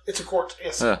 yeah. It's a quart.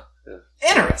 Yes. Yeah.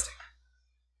 Interesting.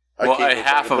 Well, can't a go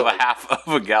half fucking of a half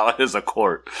of a gallon is a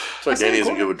quart. It's like Danny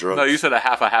isn't good with drugs. No, you said a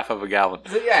half of a gallon.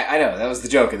 Yeah, I know. That was the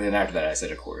joke, and then after that I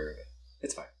said a quarter of it.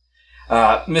 It's fine.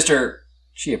 Mr.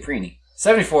 Chiaprini,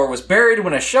 74, was buried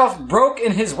when a shelf broke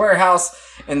in his warehouse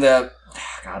in the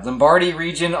Lombardy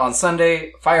region on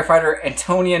Sunday, firefighter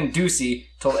Antonian Ducey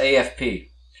told AFP.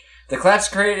 The collapse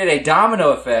created a domino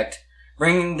effect,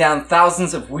 bringing down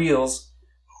thousands of wheels,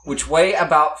 which weigh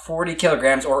about 40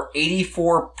 kilograms or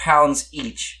 84 pounds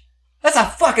each. That's a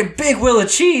fucking big wheel of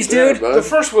cheese, dude! Yeah, The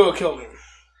first wheel killed him.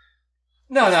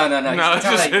 No. No, it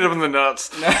just hit him in the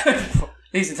nuts. No,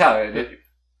 he's Italian.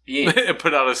 He ate. It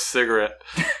put out a cigarette.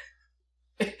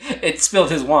 It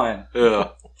spilled his wine. Yeah.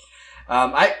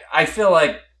 I feel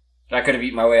like I could have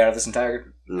eaten my way out of this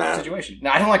entire Nah. situation. No,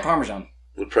 I don't like Parmesan.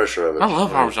 The pressure of it. I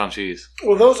love Parmesan cheese.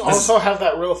 Well, those also have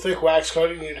that real thick wax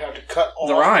coating. You'd have to cut off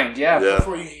The rind, yeah. Yeah.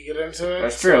 before you could get into it.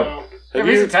 That's true. So, If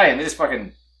he's Italian, they just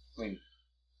fucking...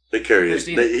 They carry Just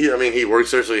it. eat it. He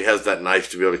works there, so he has that knife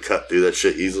to be able to cut through that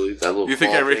shit easily. That little You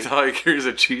think claw every thing. Italian carries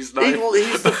a cheese knife?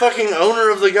 He's the fucking owner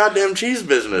of the goddamn cheese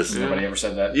business. Nobody ever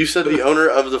said that. You said the owner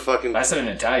of the fucking... I said an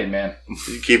Italian man.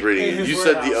 You keep reading it. His You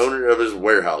said the warehouse. owner of his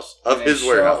warehouse. Of And his shelf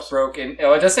warehouse. broke in...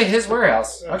 Oh, it does say his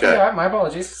warehouse. Okay, Okay. all right, my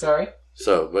apologies. Sorry.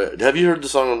 So, but have you heard the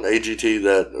song on AGT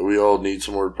that we all need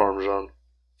some more Parmesan?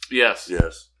 Yes.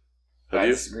 Yes. Have I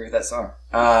you? disagree with that song.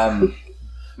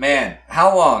 Man,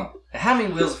 how long? How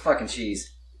many wheels of fucking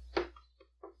cheese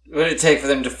would it take for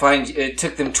them to find... It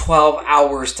took them 12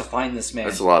 hours to find this man.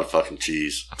 That's a lot of fucking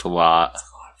cheese. That's a lot.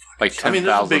 Like I mean,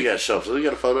 there's a 10,000. big ass shelf. So they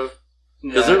got a photo?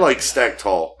 No. Because they're like stacked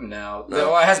tall. No. No.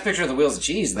 Well, it has a picture of the wheels of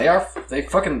cheese. They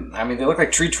fucking, I mean, they look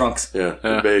like tree trunks. Yeah, Yeah.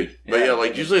 they're big. But Yeah. yeah,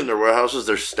 like usually in their warehouses,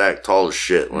 they're stacked tall as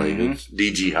shit. Like Mhm. it's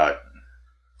DG high.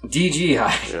 DG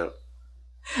high. Yeah.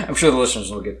 I'm sure the listeners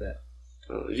will get that.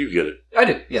 You get it. I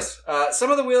did, yes.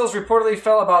 Some of the wheels reportedly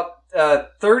fell about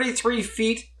 33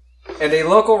 feet, and a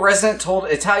local resident told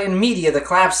Italian media the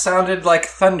collapse sounded like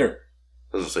thunder.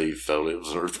 Doesn't say you felt it. It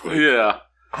was an earthquake. Yeah.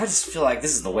 I just feel like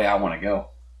this is the way I want to go.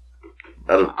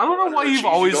 I don't know why cheese you've you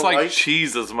always don't liked like?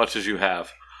 cheese as much as you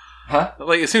have. Huh?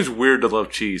 Like, it seems weird to love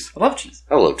cheese. I love cheese.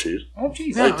 I love cheese. I love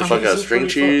cheese. I like the fuck out of cheese is string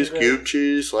pretty cheese, fucking good. cube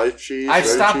cheese, sliced cheese. I've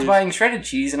shredded stopped cheese. buying shredded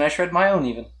cheese, and I shred my own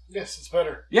even. yes, it's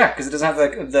better. Yeah, because it doesn't have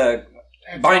the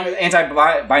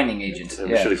anti-binding agent. And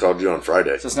we Yeah. should have called you on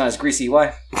Friday. So it's not as greasy.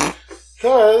 Why?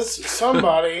 Because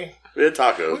somebody... We had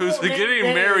tacos. Who's Well, getting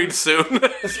they- married soon? We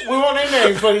won't name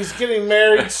names, but he's getting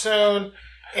married soon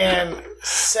and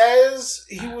says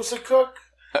he was a cook.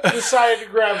 Decided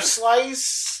to grab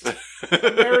sliced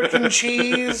American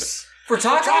cheese. For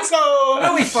tacos? Tacos!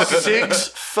 No, he fucking... 6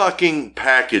 fucking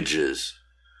packages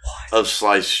of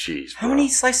sliced cheese. How bro. many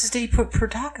slices did he put per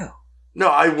taco? No,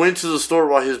 I went to the store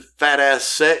while his fat ass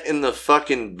sat in the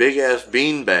fucking big ass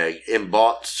bean bag and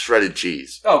bought shredded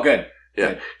cheese. Oh, good.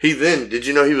 Yeah. Good. He then, did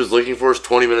you know he was looking for us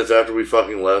 20 minutes after we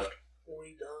fucking left?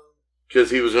 We done.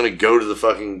 Because he was going to go to the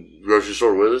fucking grocery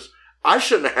store with us? I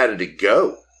shouldn't have had to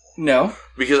go. No.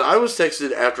 Because I was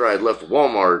texted after I had left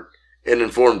Walmart and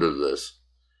informed of this.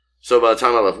 So by the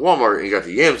time I left Walmart and got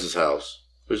to Yams' house,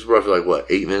 which was roughly like, what,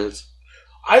 8 minutes?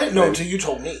 I didn't know until you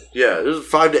told me. Yeah, it was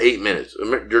 5 to 8 minutes.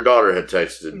 Your daughter had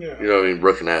texted, Yeah. you know what I mean,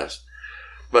 Brooke and asked.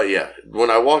 But yeah, when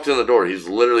I walked in the door, he's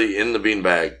literally in the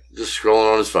beanbag, just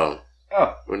scrolling on his phone.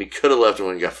 Oh. When he could have left and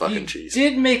went and got fucking You cheese.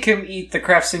 did make him eat the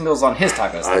Kraft singles on his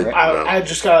tacos, though, right? No. I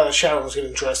just got out of the shower and was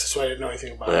getting dressed, so I didn't know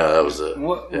anything about Yeah, it. that was it.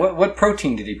 What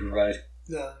protein did he provide?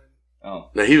 No. Oh.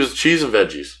 No, he was cheese and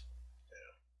veggies.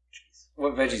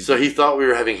 What veggies? So he thought we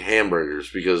were having hamburgers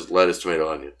because lettuce,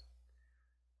 tomato, onion.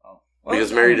 Oh.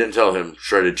 Because Mary didn't tell him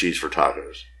shredded cheese for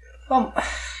tacos.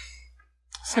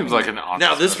 Seems like an honest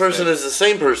Now, this person mistake. is the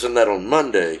same person that on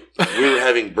Monday we were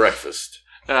having breakfast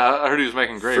I heard he was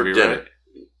making for gravy, dinner. right?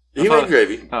 He made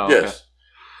gravy, Oh, okay. yes.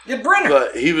 Yeah, Brenner.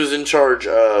 But he was in charge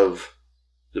of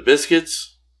the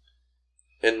biscuits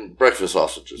and breakfast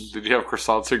sausages. Did you have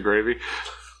croissants and gravy?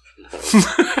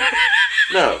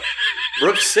 No.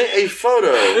 Brooke sent a photo.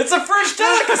 It's a French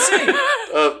delicacy.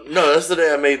 No, that's the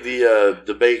day I made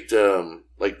the baked,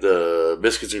 like the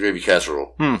biscuits and gravy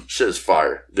casserole. Shit is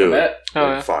fire. Do it.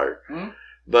 Fire. Mm.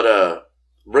 But,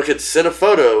 Brooke had sent a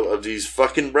photo of these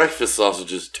fucking breakfast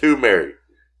sausages to Mary.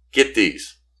 Get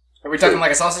these. Are we talking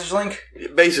like a sausage link?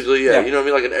 Basically, yeah. You know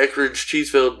what I mean? Like an Eckrich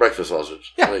cheese-filled breakfast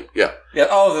sausage. Yeah. Like, yeah. Yeah.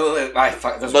 Oh,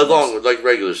 those But long, like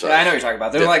regular size. Yeah, I know what you're talking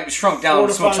about. They're like shrunk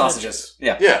down smoked sausages.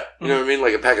 Yeah. Yeah. You know what I mean?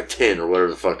 Like a pack of 10 or whatever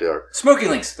the fuck they are. Smoky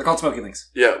links. They're called smoky links.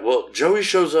 Yeah, well, Joey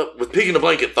shows up with pig in a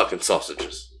blanket fucking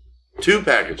sausages. 2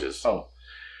 packages. Oh.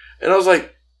 And I was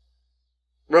like,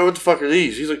 bro, what the fuck are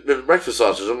these? He's like, they're breakfast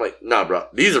sausages. I'm like, nah, bro.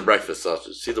 These are breakfast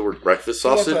sausages. See the word breakfast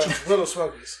sausage? Little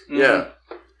Smokies. Yeah.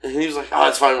 And he was like, oh,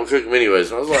 it's fine. We'll cook them anyways.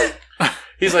 And I was like,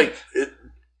 he's like,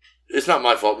 it's not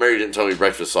my fault. Mary didn't tell me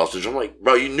breakfast sausage. I'm like,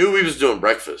 bro, you knew we was doing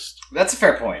breakfast. That's a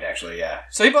fair point, actually, yeah.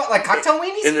 So you bought, like, cocktail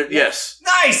weenies? And yes.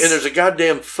 Nice! And there's a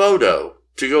goddamn photo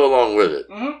to go along with it.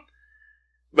 Mm-hmm.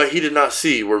 But he did not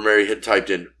see where Mary had typed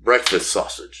in breakfast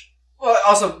sausage. Well,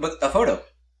 also, but a photo.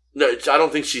 No, I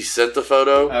don't think she sent the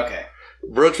photo. Okay.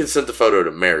 Brooke had sent the photo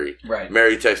to Mary. Right.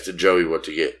 Mary texted Joey what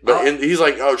to get. But and he's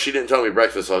like, oh, she didn't tell me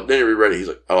breakfast. So then he reread it. He's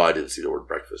like, oh, I didn't see the word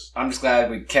breakfast. I'm just glad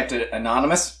we kept it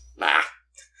anonymous. Nah.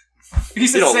 He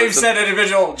said same said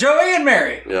individual, Joey and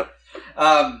Mary. Yeah.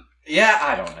 Yeah,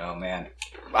 I don't know, man.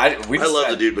 I love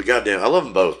the dude, but goddamn, I love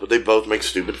them both. But they both make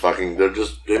stupid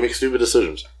they make stupid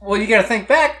decisions. Well, you gotta think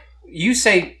back. You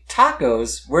say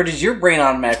tacos, where does your brain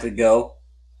automatically go?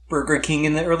 Burger King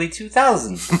in the early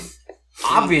 2000s.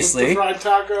 Obviously. With the fried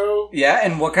taco. Yeah,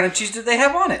 and what kind of cheese did they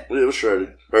have on it? It was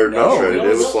shredded. Or not shredded. It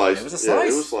was sliced. It was a slice.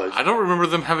 Yeah, it was sliced. I don't remember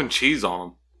them having cheese on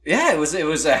them. Yeah, it was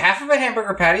a half of a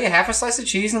hamburger patty, a half a slice of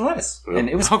cheese, and lettuce. Yep. And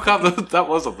it was Oh god, that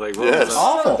was a thing. Yes.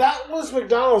 awful. That was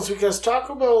McDonald's because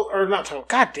Taco Bell, or not Taco,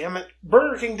 god damn it,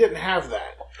 Burger King didn't have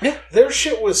that. Yeah. Their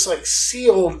shit was like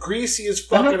sealed, greasy as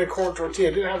fuck in a corn tortilla.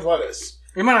 It didn't have lettuce.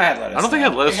 We might not have lettuce. I don't think it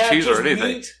had lettuce, It had cheese, or just anything.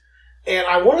 meat, and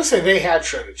I want to say they had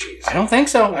shredded cheese. I don't think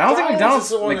so. I don't think McDonald's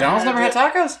is the one that McDonald's never had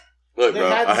had tacos. Look, They bro,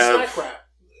 had the I have... snack wrap.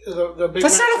 The Big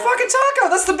That's Mac not a wrap. fucking taco.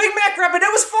 That's the Big Mac wrap, and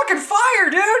it was fucking fire,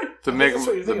 dude. that's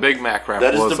what you think Big Mac wrap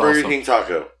That is was the Burger awesome. King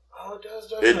taco. Oh, it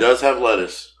does. It does have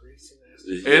lettuce.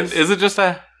 And is it just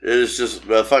a... It is just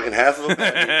fucking half of a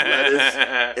lettuce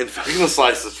and fucking a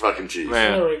slice of fucking cheese. I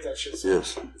Man. never ate that shit.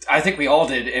 Yes. I think we all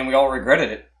did, and we all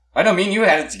regretted it. I know me and you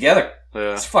had it together.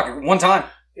 Yeah. It's fucking one time.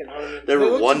 You know what I mean? They were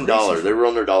looked $1. greasy. They were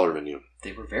on their dollar menu.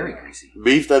 They were very greasy.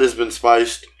 Beef that has been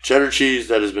spiced, cheddar cheese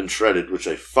that has been shredded, which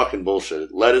they fucking bullshitted,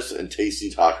 lettuce and tasty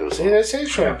taco See, sauce. they say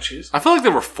shredded cheese. I feel like they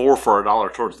were $4 for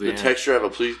 $1 towards the The end. texture have a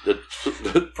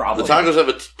the Probably. tacos have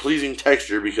a pleasing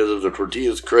texture because of the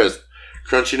tortilla's crisp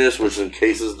crunchiness, which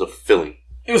encases the filling.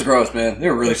 It was gross, man. They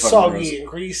were really They're fucking gross. soggy and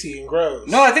greasy and gross.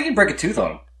 No, I think you'd break a tooth on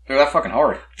them. They're that fucking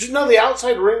hard. Just know the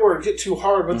outside ring would get too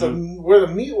hard, but where the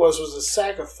meat was a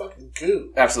sack of fucking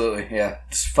goo. Absolutely, yeah.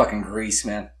 Just fucking grease,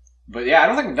 man. But yeah, I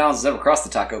don't think McDonald's has ever crossed the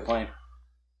taco plane.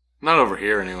 Not over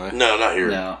here, anyway. No, not here.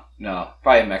 No.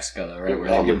 Probably in Mexico, though, right? Where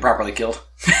they get properly killed.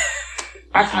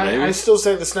 I still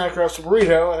say the snack wrap's a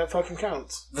burrito, and it fucking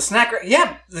counts. The snack...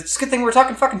 Yeah, it's a good thing we're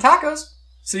talking fucking tacos.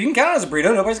 So you can count it as a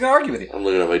burrito. Nobody's going to argue with you. I'm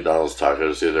looking at McDonald's tacos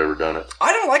to see if they've ever done it.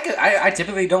 I don't like it. I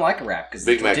typically don't like a wrap because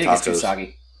the Big Mac tortilla gets too tacos.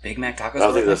 soggy. Big Mac tacos? I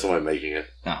don't think that's somebody making it.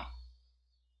 No.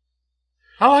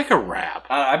 I like a wrap.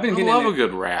 I've been I getting love into- a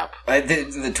good wrap.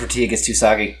 The tortilla gets too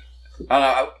soggy. I don't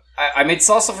know. I made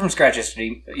salsa from scratch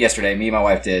yesterday. Me and my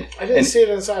wife did. I didn't And see it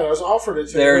inside. I was offered it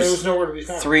to, but there's it was nowhere to be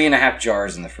found. 3.5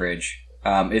 jars in the fridge.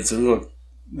 It's a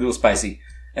little spicy.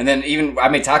 And then even I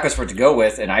made tacos for it to go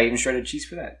with, and I even shredded cheese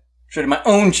for that. Shredded my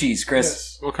own cheese, Chris.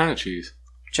 Yes. What kind of cheese?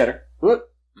 Cheddar. What?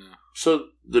 So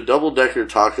the double-decker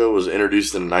taco was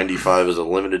introduced in '95 as a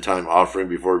limited-time offering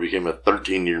before it became a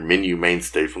 13-year menu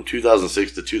mainstay from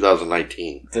 2006 to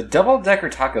 2019. The double-decker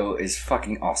taco is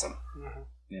fucking awesome.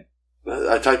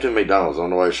 I typed in McDonald's. I don't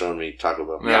know why it's showing me Taco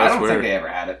Bell. Yeah, I that's don't weird. think they ever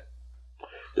had it.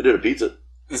 They did a pizza.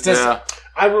 It's just... Yeah.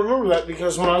 I remember that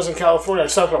because when I was in California, I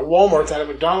stopped at Walmart that had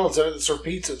McDonald's in it that served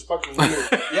pizza. It's fucking weird.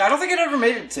 Yeah, I don't think it ever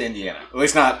made it to Indiana. At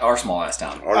least not our small-ass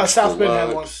town. Arch South Bend had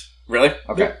Deluxe. one. Really?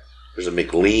 Okay. Yep. There's a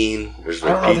McLean. There's I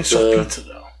don't know a if they serve pizza.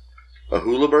 pizza, though. A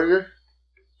hula burger.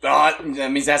 That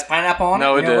means that's pineapple on it?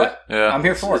 No, it You know did. what? Yeah. I'm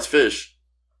here for It's it. fish.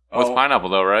 With pineapple,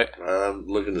 though, right? I'm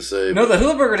looking to say. No, the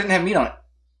hula burger didn't have meat on it.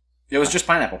 It was just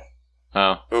pineapple.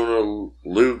 Oh.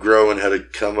 Lou Groen had to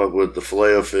come up with the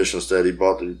filet of fish instead. He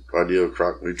bought the idea of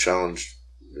crock meat challenge.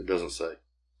 It doesn't say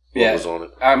what was on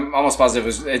it. I'm almost positive it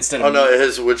was instead of Oh no, meat. it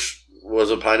has which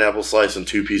was a pineapple slice and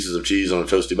 2 pieces of cheese on a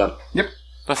toasty bun. Yep.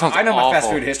 That sounds I know awful. my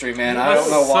fast food history, man. I don't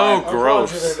know so why.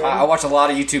 gross. I watch a lot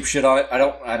of YouTube shit on it. I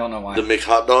don't know why. The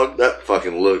McHot dog, that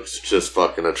fucking looks just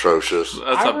fucking atrocious.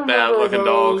 That's a bad looking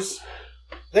dog.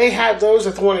 They had those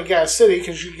at the one in Gas City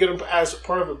because you get them as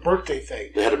part of a birthday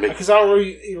thing. They had to make. Because I don't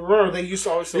really remember, they used to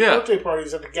always throw birthday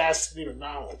parties at the Gas City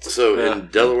McDonald's. So in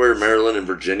Delaware, Maryland, and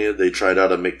Virginia, they tried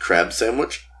out a McCrab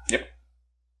sandwich. Yep.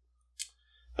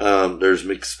 There's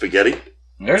McSpaghetti.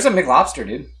 There's a McLobster,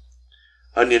 dude.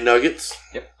 Onion nuggets.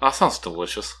 Yep. That sounds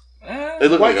delicious. They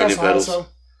look like onion petals.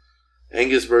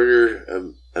 Angus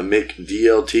burger, a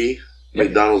McDLT. Yep.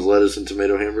 McDonald's lettuce and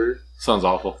tomato hamburger. Sounds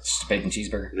awful. Just a bacon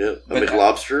cheeseburger. Yep. A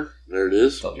McLobster. There it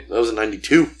is. That was in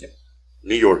 92. Yep.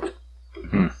 New York.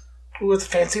 Mm-hmm. With the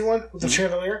fancy one? With the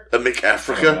chandelier? A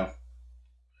McAfrica.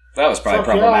 That was probably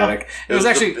problematic. Yeah.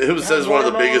 It says one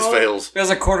of the biggest fails. It was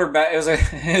a quarter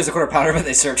pounder, but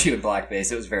they served you in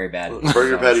blackface. It was very bad.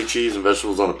 Burger patty, cheese, and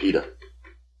vegetables on a pita.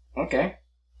 Okay.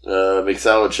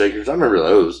 McSalad shakers. I remember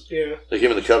those. Yeah. They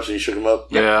came in the cups and you shook them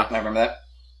up. Yep. Yeah. I remember that.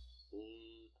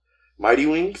 Mighty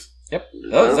Wings. Yep.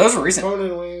 Those were recent.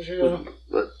 Conan Wings, yeah.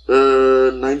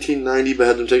 1990, but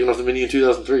had them taken off the menu in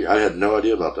 2003. I had no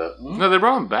idea about that. No, they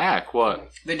brought them back. What?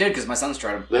 They did because my sons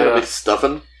tried them. They had a big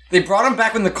stuffing. They brought them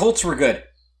back when the Colts were good.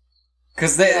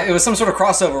 Because it was some sort of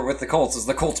crossover with the Colts. It was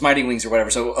the Colts Mighty Wings or whatever.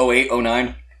 So 08,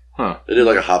 09. Huh. They did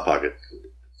like a Hot Pocket.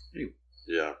 Ew.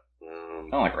 Yeah. I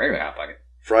don't like regular Hot Pocket.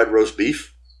 Fried roast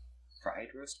beef. Fried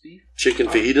roast beef? Chicken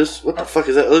fajitas. What the fuck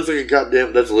is that? It looks like a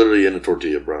goddamn... That's literally in a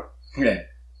tortilla, bro. Yeah.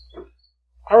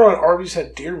 I remember Arby's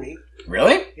had deer meat.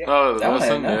 Really? Yeah. Oh, that one I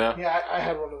didn't know. yeah. Yeah, I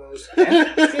had one of those.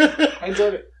 Yeah, I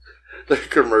enjoyed it. The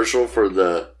commercial for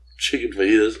the chicken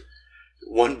fajitas.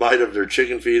 One bite of their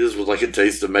chicken fajitas was like a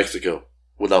taste of Mexico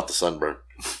without the sunburn.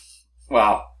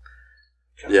 Wow.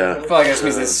 Yeah. I feel like that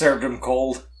means they served them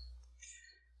cold.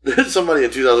 Somebody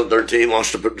in 2013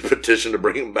 launched a petition to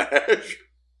bring them back.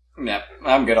 Yep,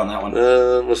 I'm good on that one.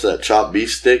 What's that? Chopped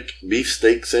beef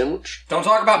steak sandwich? Don't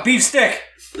talk about beef stick!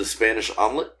 The Spanish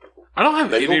omelet? I don't have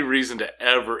Bagel? any reason to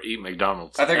ever eat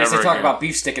McDonald's. I think I should talk about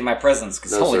beef stick in my presence,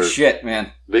 because holy shit,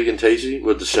 man. Big and tasty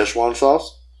with the Szechuan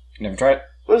sauce? Never tried it?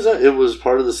 What is that? It was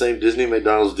part of the same Disney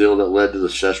McDonald's deal that led to the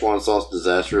Szechuan sauce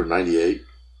disaster of 98.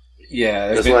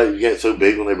 Yeah. That's why it got so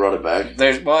big when they brought it back.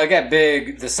 Well, it got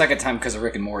big the second time because of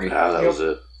Rick and Morty. That was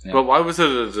it. Yeah. But why was it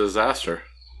a disaster?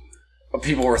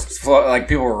 People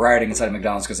were rioting inside of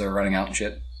McDonald's because they were running out and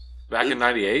shit. Back in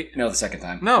 98? No, the second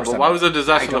time. No, First but time. why was it a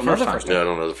disaster the first time? Yeah, I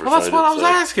don't know the first Well, that's time. what I was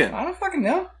asking. I don't fucking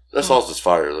know. That sauce is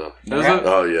fire, though. Is it?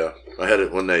 Oh, yeah. I had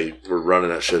it when they were running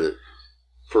that shit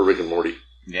for Rick and Morty.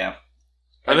 Yeah.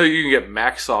 I know you can get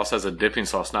mac sauce as a dipping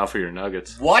sauce now for your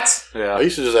nuggets. What? Yeah. I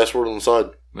used to just ask for it on the side.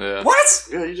 Yeah. What?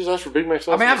 Yeah, you just ask for Big Mac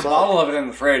sauce. I mean, I have a bottle of it in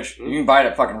the fridge. You can buy it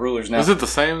at fucking Rulers now. Is it the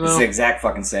same, though? It's the exact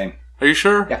fucking same. Are you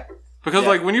sure? Yeah. Because,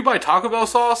 like, when you buy Taco Bell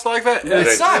sauce like that, It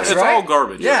sucks, it's right? all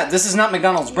garbage. Yeah, this is not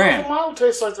McDonald's brand. Mine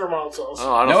tastes like their mild sauce.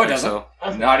 Oh, I don't No, it think doesn't.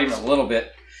 so. Not even a little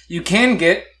bit. You can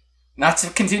get, not to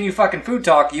continue fucking food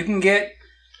talk, you can get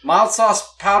mild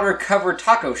sauce powder covered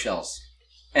taco shells.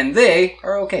 And they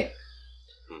are okay.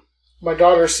 My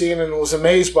daughter seen and was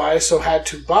amazed by, so had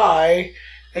to buy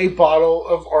a bottle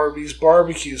of Arby's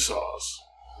barbecue sauce.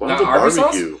 What's Not a Arby's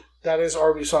barbecue? That is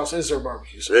Arby's sauce. Is their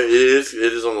barbecue sauce? It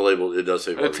is on the label. It does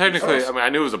say barbecue. Technically, sauce. I mean, I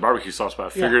knew it was a barbecue sauce, but I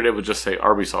figured it would just say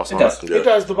Arby's sauce It on does. it. Yeah. It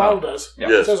does. The bottle does. Yeah.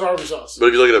 It says Arby's sauce. But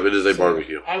if you look it up, it is a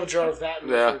barbecue. I have a jar of that in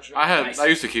the Yeah, fridge. I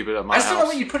used to keep it at my I still know house.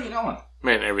 what you put it on.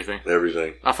 Man, everything.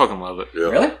 Everything. I fucking love it. Yeah.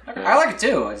 Really? I like it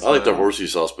too. I like their horsey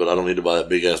sauce, but I don't need to buy that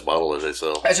big ass bottle that they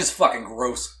sell. That's just fucking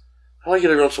gross. I like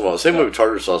it every once in a while. Same way with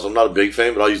tartar sauce. I'm not a big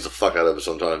fan, but I'll use the fuck out of it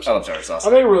sometimes. I love tartar sauce.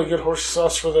 I made a really good horsey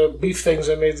sauce for the beef things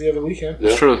I made the other weekend. Yeah.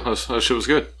 It's true. That shit was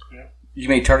good. You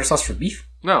made tartar sauce for beef?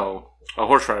 No, a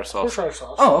horseradish sauce. Horseradish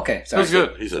sauce. Oh, okay. It Sorry. was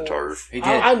good. He said tartar. He did.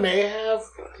 I may have.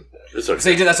 It's okay.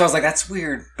 So he did that, so I was like, that's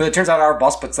weird. But it turns out our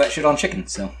boss puts that shit on chicken,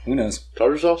 so who knows?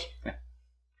 Tartar sauce? Yeah.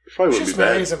 It probably It's wouldn't just be bad.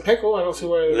 mayonnaise and pickle. I don't see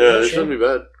why. Yeah, it shouldn't be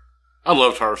bad. I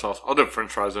love tartar sauce. I'll dip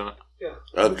French fries in it. Yeah.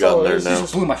 I've That's all gotten it there is. now. It's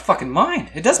just- Blew my fucking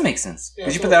mind. It does make sense. Yeah,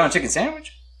 Did you so- put that on a chicken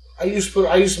sandwich? I used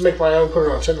to make my own. Put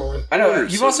it on tenderloin. I know.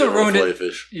 You've also ruined it.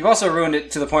 Fish. You've also ruined it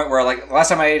to the point where, like, last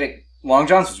time I ate at Long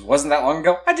John's, which wasn't that long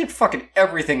ago, I did fucking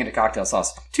everything into cocktail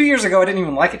sauce. 2 years ago, I didn't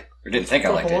even like it. Or didn't think I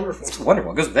liked it. Wonderful. It's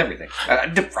wonderful. It goes with everything. I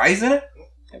dip fries in it.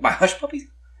 My hush puppies.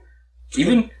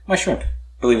 Even my shrimp.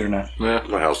 Believe it or not. Yeah.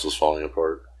 My house is falling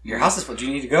apart. Your house is full. Do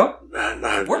you need to go?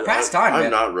 We're past time, I'm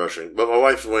man. not rushing. But my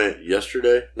wife went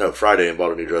Friday, and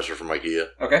bought a new dresser from IKEA.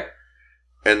 Okay.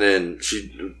 And then she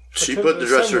Pretend put the to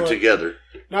dresser assemble it. together.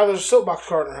 Now there's a soapbox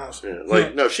car in her house. Yeah,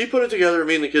 no, she put it together.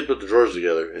 Me and the kid put the drawers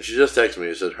together. And she just texted me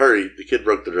and said, hurry, the kid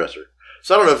broke the dresser.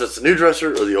 So I don't know if it's the new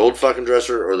dresser or the old fucking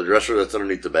dresser or the dresser that's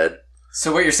underneath the bed.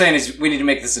 So what you're saying is we need to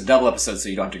make this a double episode so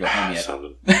you don't have to go home yet.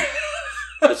 Something.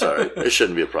 It's alright. It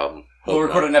shouldn't be a problem. We'll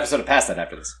record an episode of past that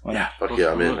after this. Why not? Fuck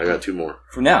yeah, I'm in. I got 2 more.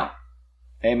 For now,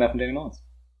 AMF and Danny Mullins.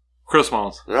 Chris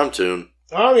Mullins. And I'm Toon.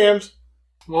 Oh, Yams.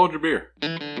 Hold your beer.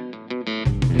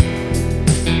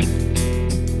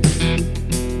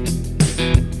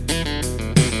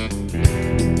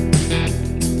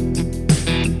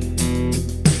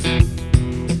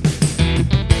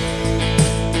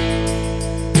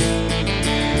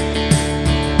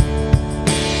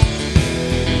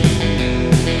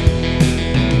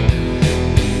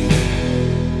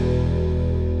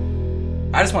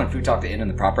 I just want food talk to end in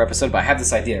the proper episode, but I have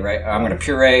this idea, right? I'm going to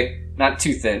puree, not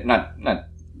too thin, not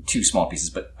 2 small pieces,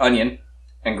 but onion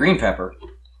and green pepper,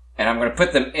 and I'm going to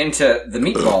put them into the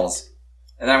meatballs,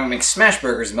 and then I'm going to make smash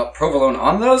burgers and melt provolone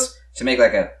on those to make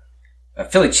like a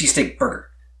Philly cheesesteak burger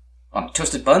on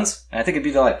toasted buns, and I think it'd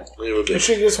be delightful. You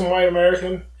should get some white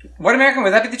American. White American,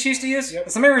 would that be the cheese to use? Yep.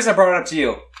 That's the main reason I brought it up to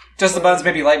you. Just the buns,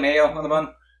 maybe light mayo on the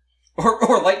bun,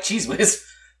 or light cheese whiz.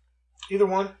 Either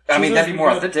one. I mean, Cheese that'd be whiz more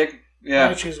would good. authentic. Yeah.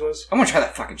 Light cheese whiz. I'm going to try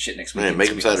that fucking shit next week. Man, make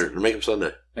them Saturday. Or make them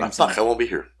Sunday. Make 'em Fuck, Sunday. I won't be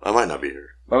here. I might not be here.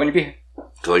 Why wouldn't you be here?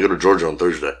 Because I go to Georgia on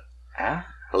Thursday. Ah?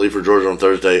 I leave for Georgia on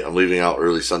Thursday. I'm leaving out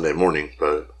early Sunday morning,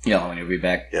 but Yeah, when you'll be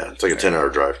back. yeah, it's like a 10-hour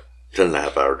drive.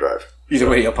 10.5-hour drive. Either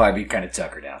way, you'll probably be kind of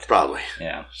tuckered out. Probably.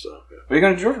 Yeah. So, yeah. What are you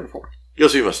going to Georgia for? Go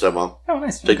see my stepmom. Oh,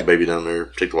 nice. Take the baby down there.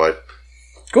 Take the wife.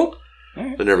 Cool. All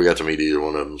right. I never got to meet either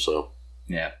one of them, so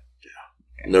Yeah.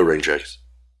 no ring checks.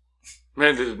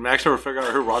 Man, did Max ever figure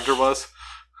out who Roger was?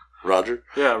 Roger?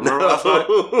 Yeah, remember last night?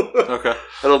 Okay.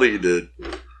 I don't think he did.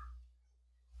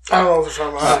 I don't know what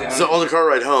you're talking about. So on the car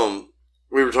ride home,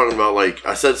 we were talking about, like,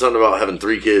 I said something about having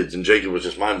 3 kids, and Jacob was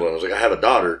just mind blown. I was like, I have a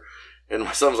daughter. And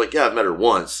my son was like, yeah, I've met her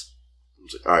once. I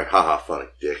was like, all right, haha, funny,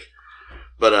 dick.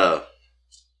 But,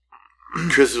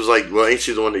 Chris was like, well, ain't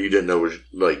she the one that you didn't know was,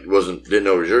 like, didn't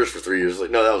know was yours for 3 years?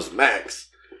 Like, no, that was Max.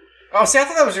 Oh, see, I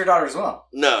thought that was your daughter as well.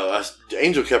 No,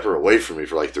 Angel kept her away from me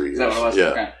for like 3 years. Is that what it was? Yeah.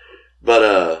 Okay.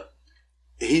 But,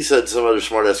 he said some other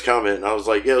smart ass comment, and I was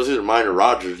like, yeah, it was either mine or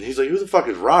Roger's. And he's like, who the fuck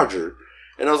is Roger?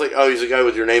 And I was like, oh, he's the guy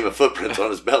with your name and footprints on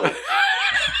his belly.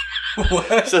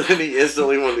 What? So then he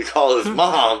instantly wanted to call his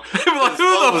mom. Like,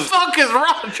 who the fuck is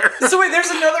Roger? So wait, there's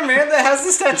another man that has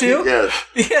this tattoo? Yes.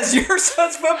 He has your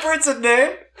son's footprints and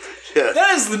name? Yes.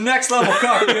 That is the next level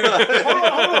cock, dude. Hold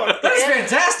on. That is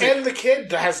fantastic. And the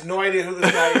kid has no idea who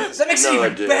this guy is. That makes it No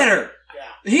even idea. better.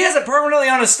 Yeah. He has it permanently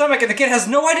on his stomach, and the kid has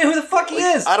no idea who the fuck he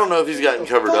is. I don't know if he's gotten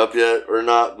covered up yet or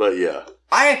not, but yeah.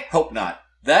 I hope not.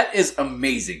 That is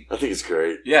amazing. I think it's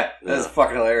great. Yeah, that is Yeah.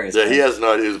 fucking hilarious. Yeah, he has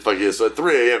no idea who the fuck he is. So at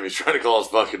 3 a.m., he's trying to call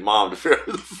his fucking mom to figure out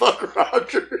who the fuck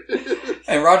Roger is.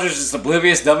 And Roger's just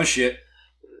oblivious, dumb as shit.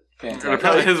 And Fantastic.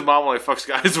 apparently his mom only fucks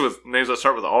guys with names that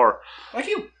start with R. Like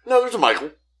you. No, there's a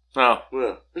Michael. Oh.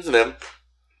 Yeah, there's an M.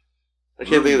 I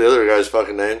can't think of the other guy's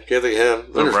fucking name. Can't think of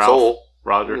him. Then there's Ralph. Cole.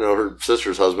 Roger. You know, her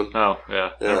sister's husband. Oh,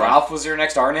 yeah. Yeah. And Ralph was your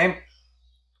next R name?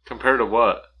 Compared to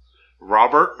what?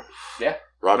 Robert? Yeah.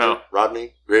 Roger, No.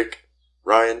 Rodney, Rick,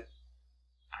 Ryan,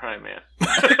 All right, man.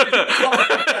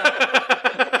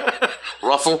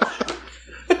 Russell.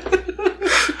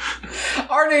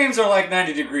 Our names are like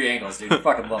 90-degree angles, dude. I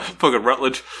fucking love them. Fucking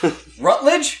Rutledge.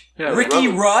 Rutledge? Yeah, Ricky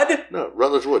Rudd? No,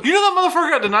 Rutledge Wood. You know that motherfucker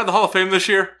got denied the Hall of Fame this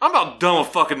year? I'm about done with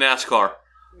fucking NASCAR.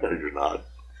 No, you're not.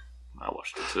 I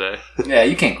watched it today. Yeah,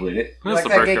 you can't quit it. You're That's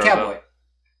like the that gay breakdown, cowboy.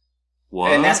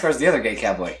 What? And NASCAR's the other gay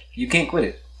cowboy. You can't quit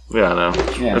it. Yeah, I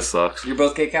know. Yeah. It sucks. You're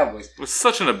both gay cowboys. It's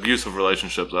such an abusive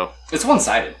relationship, though. It's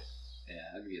one-sided. Yeah,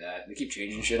 I'll give you that. They keep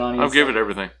changing shit on you. I've given it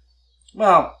everything.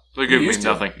 Well, They give you me used to.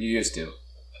 nothing. You used to.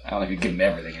 I don't know if you give them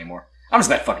everything anymore. I'm just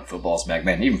bad fucking footballs back,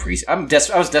 man. Even I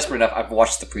was desperate enough. I've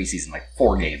watched the preseason like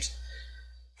 4 games.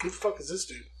 Who the fuck is this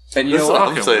dude? And you That's know what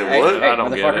what? I'm saying. Hey, What? hey, I don't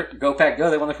get motherfucker, go Pack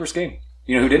Go! They won the first game.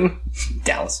 You know who didn't?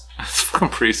 Dallas. It's fucking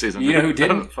preseason. You know who It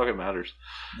didn't? doesn't fucking matters.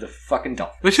 The fucking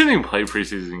Dolphins. They shouldn't even play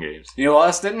preseason games. You know what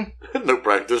else didn't? No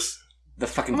practice. The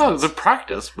fucking No, Bills. the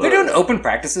practice. But They're doing open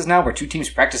practices now where 2 teams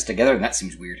practice together, and that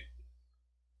seems weird.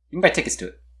 You can buy tickets to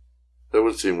it. That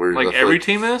would seem weird. like enough. every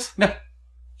team is? No.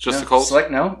 Just No, the Colts?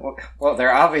 Select, no. Well,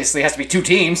 there obviously has to be 2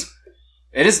 teams.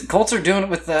 It is. Colts are doing it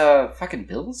with fucking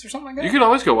Bills or something like that. You could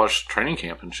always go watch training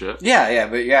camp and shit. Yeah,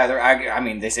 but yeah, I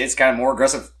mean, they say it's kind of more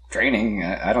aggressive training.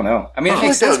 I don't know. I mean, I it feel like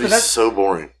makes that sense, would but be that's so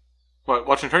boring. What,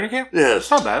 watching training camp? Yes.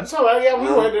 It's not bad. So, yeah,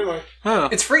 we went, didn't we? Huh.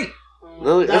 it's free.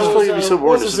 Really? I just feel like it'd be so boring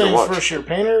What's to his sit and name watch. first year?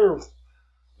 Painter?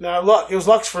 No, Luck. It was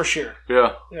Luck's first year.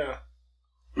 Yeah. Yeah.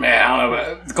 Man, I don't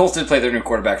know. But the Colts did play their new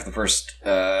quarterback for the first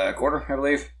quarter, I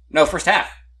believe. No, first half.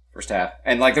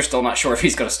 And like, they're still not sure if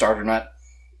he's going to start or not.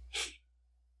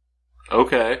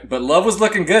 Okay. But Love was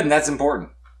looking good, and that's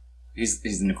important. He's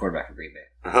the new quarterback for Green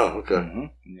Bay. Oh, okay. Mm-hmm.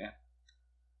 Yeah.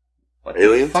 What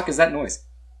Aliens? the fuck is that noise?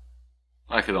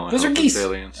 I could only Those are hope geese. it's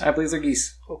aliens. I believe they're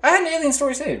geese. I had an alien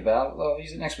story saved, but I'll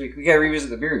use it next week. We gotta revisit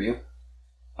the beer review.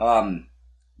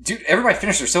 Dude, everybody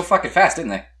finished theirs so fucking fast,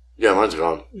 didn't they? Yeah, mine's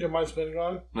gone. Yeah, mine's been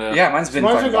gone. Yeah, mine's been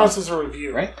gone since a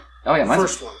review. Right? Oh, yeah, mine's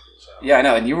First one. So. Yeah, I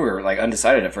know, and you were like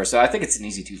undecided at first, so I think it's an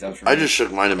easy 2 thumbs for me. I just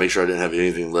shook mine to make sure I didn't have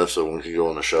anything left so one could go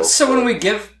on the shelf. So when we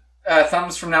give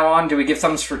thumbs from now on, do we give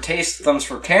thumbs for taste, thumbs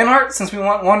for can art, since we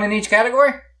want one in each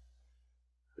category?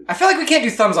 I feel like we can't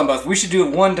do thumbs on both. We should do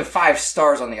 1 to 5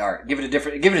 stars on the art. Give it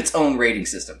its own rating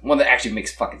system. One that actually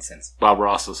makes fucking sense. Bob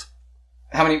Ross's.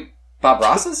 How many Bob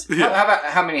Ross's? Yeah. How about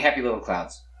how many Happy Little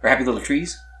Clouds? Or Happy Little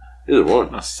Trees? Either one.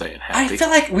 I'm not saying I happy. feel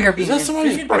like we are being that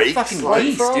somebody's invaded by brakes? fucking Like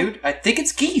geese, from? dude. I think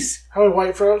it's geese. How many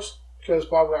white froze? Because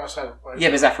Bob Ross had a white Yeah,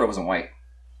 but his afro wasn't white.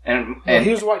 And he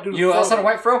was a white dude. You know who else had a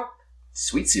fro. white fro?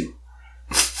 Sweet Sue.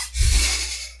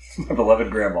 My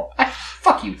beloved grandma.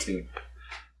 Fuck you, dude.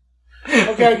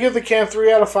 Okay, I give the can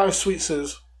 3 out of 5 Sweet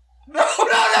Sues. No.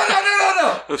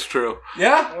 That's true.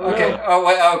 Yeah? Oh, Okay. no. Oh,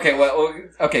 wait, okay. Well,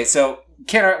 okay, so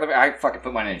can I fucking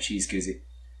put mine in a cheese koozie.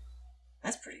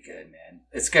 That's pretty good, man.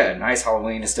 It's got a nice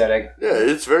Halloween aesthetic. Yeah,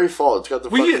 it's very fall. It's got the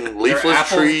We- fucking leafless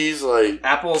apples. trees, like...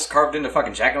 Apples carved into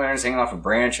fucking jack-o'-lanterns hanging off a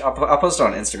branch. I'll post it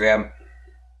on Instagram.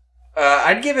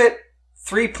 I'd give it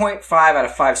 3.5 out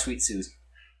of 5 Sweet Sues.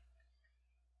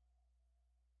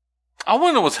 I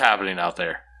wonder what's happening out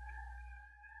there.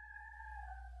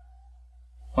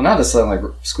 Well, now this sounds like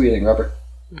squealing rubber.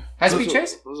 High-speed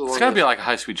chase? It's got to be like a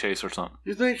high-speed chase or something.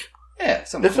 You think? Yeah, I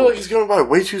something feel like he's going by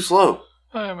way too slow.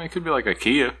 I mean, it could be like a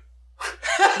Kia.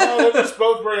 No, they're just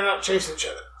both burning up chasing each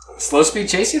other. Slow-speed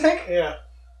chase, you think? Yeah.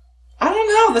 I don't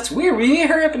know. That's weird. We need to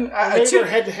hurry up and... Maybe they're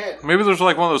head to head. Maybe there's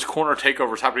like one of those corner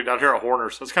takeovers happening down here at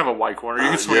Horner's. That's kind of a wide corner. You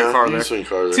can swing yeah, a car you there. can swing a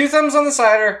car there. 2 thumbs on the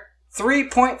cider.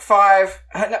 3.5...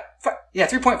 yeah,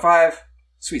 3.5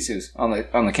 Sweet Sues on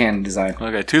the can design.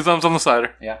 Okay, 2 thumbs on the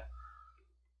cider. Yeah.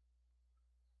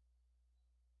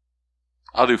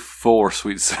 I'll do 4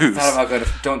 Sweet Sues. Thought about going to...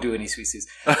 Don't do any Sweet Sues.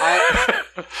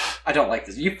 I don't like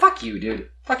this. Fuck you, dude.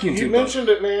 Fuck you and You Toon. mentioned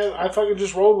it, man. I fucking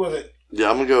just rolled with it. Yeah,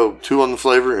 I'm going to go 2 on the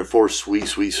flavor and 4 sweet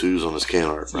Sues on this can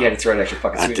art. You had to throw it extra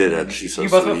fucking I sweet. did have. She's so You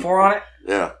both sweet. went 4 on it?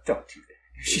 Yeah. Don't do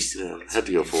that. She's... Yeah, had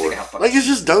to go 4. Look how fucking Like, it's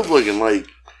just dope looking. Like,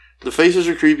 the faces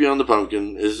are creepy on the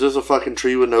pumpkin. It's just a fucking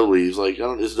tree with no leaves. Like,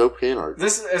 it's dope can art.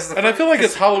 This is the And I feel like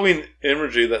it's Halloween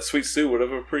imagery that Sweet Sue would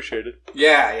have appreciated.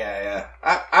 Yeah.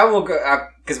 I will go...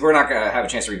 Because we're not going to have a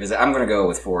chance to revisit. I'm going to go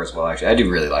with 4 as well, actually. I do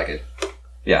really like it.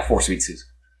 Yeah, 4 Sweet Sues.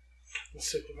 Let's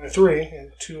stick with my 3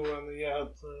 and 2 on the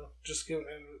just give it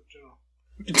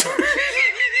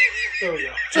There we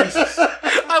go. Jesus.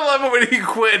 I love it when he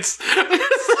quits.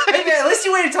 Hey, man, at least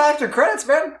you waited until after credits,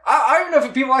 man. I don't even know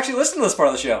if people actually listen to this part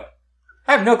of the show.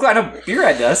 I have no clue. I know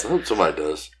Beerhead does. I hope somebody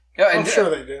does. Yeah, I'm sure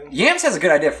they do. Yams has a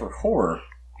good idea for horror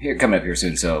here coming up here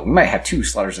soon, so we might have 2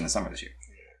 slaughters in the summer this year.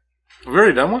 Have we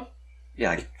already done one?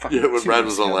 Yeah, like fucking Yeah, when 2 Brad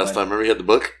weeks was on ago, last man. time, remember he had the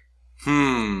book?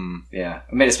 Yeah,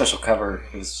 I made a special cover.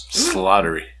 It was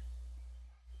Slaughtery.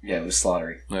 Yeah, it was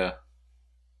slaughtery. Yeah.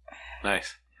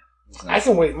 Nice. It was I nice.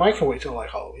 can wait. Mine can wait till like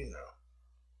Halloween,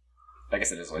 though. I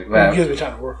guess it is like It gives me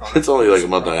time to work on it. It's only like a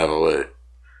month and a half away.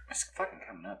 it's fucking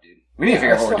coming up, dude. We need to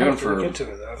figure out I what we're still doing have to for get to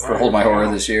it, though. for Hold My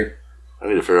Horror this year. I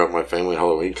need to figure out my family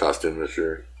Halloween costume this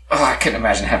year. Oh, I couldn't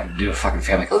imagine having to do a fucking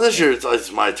family. Well, this year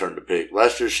it's my turn to pick.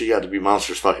 Last year she got to be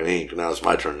Monsters fucking Inc. Now it's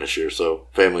my turn this year, so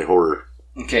family horror.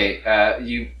 Okay,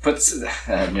 you put...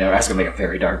 I was going to make a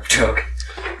very dark joke.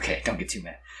 Okay, don't get too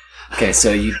mad. Okay,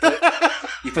 so you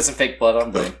put some fake blood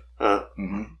on Blaine.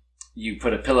 Mm-hmm. You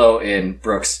put a pillow in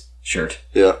Brooke's shirt.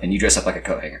 Yeah. And you dress up like a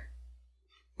coat hanger.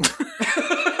 What's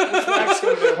Max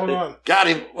going to do? Hold on. Got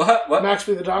him. What? Max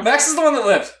be the doctor? Max is the one that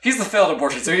lived. He's the failed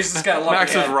abortion, so he's just got a lucky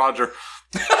Max is head. Roger.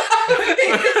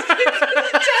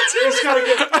 It's got to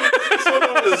get...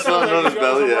 It's not on his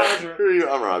belly, yeah. Roger. Here you,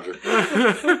 I'm Roger.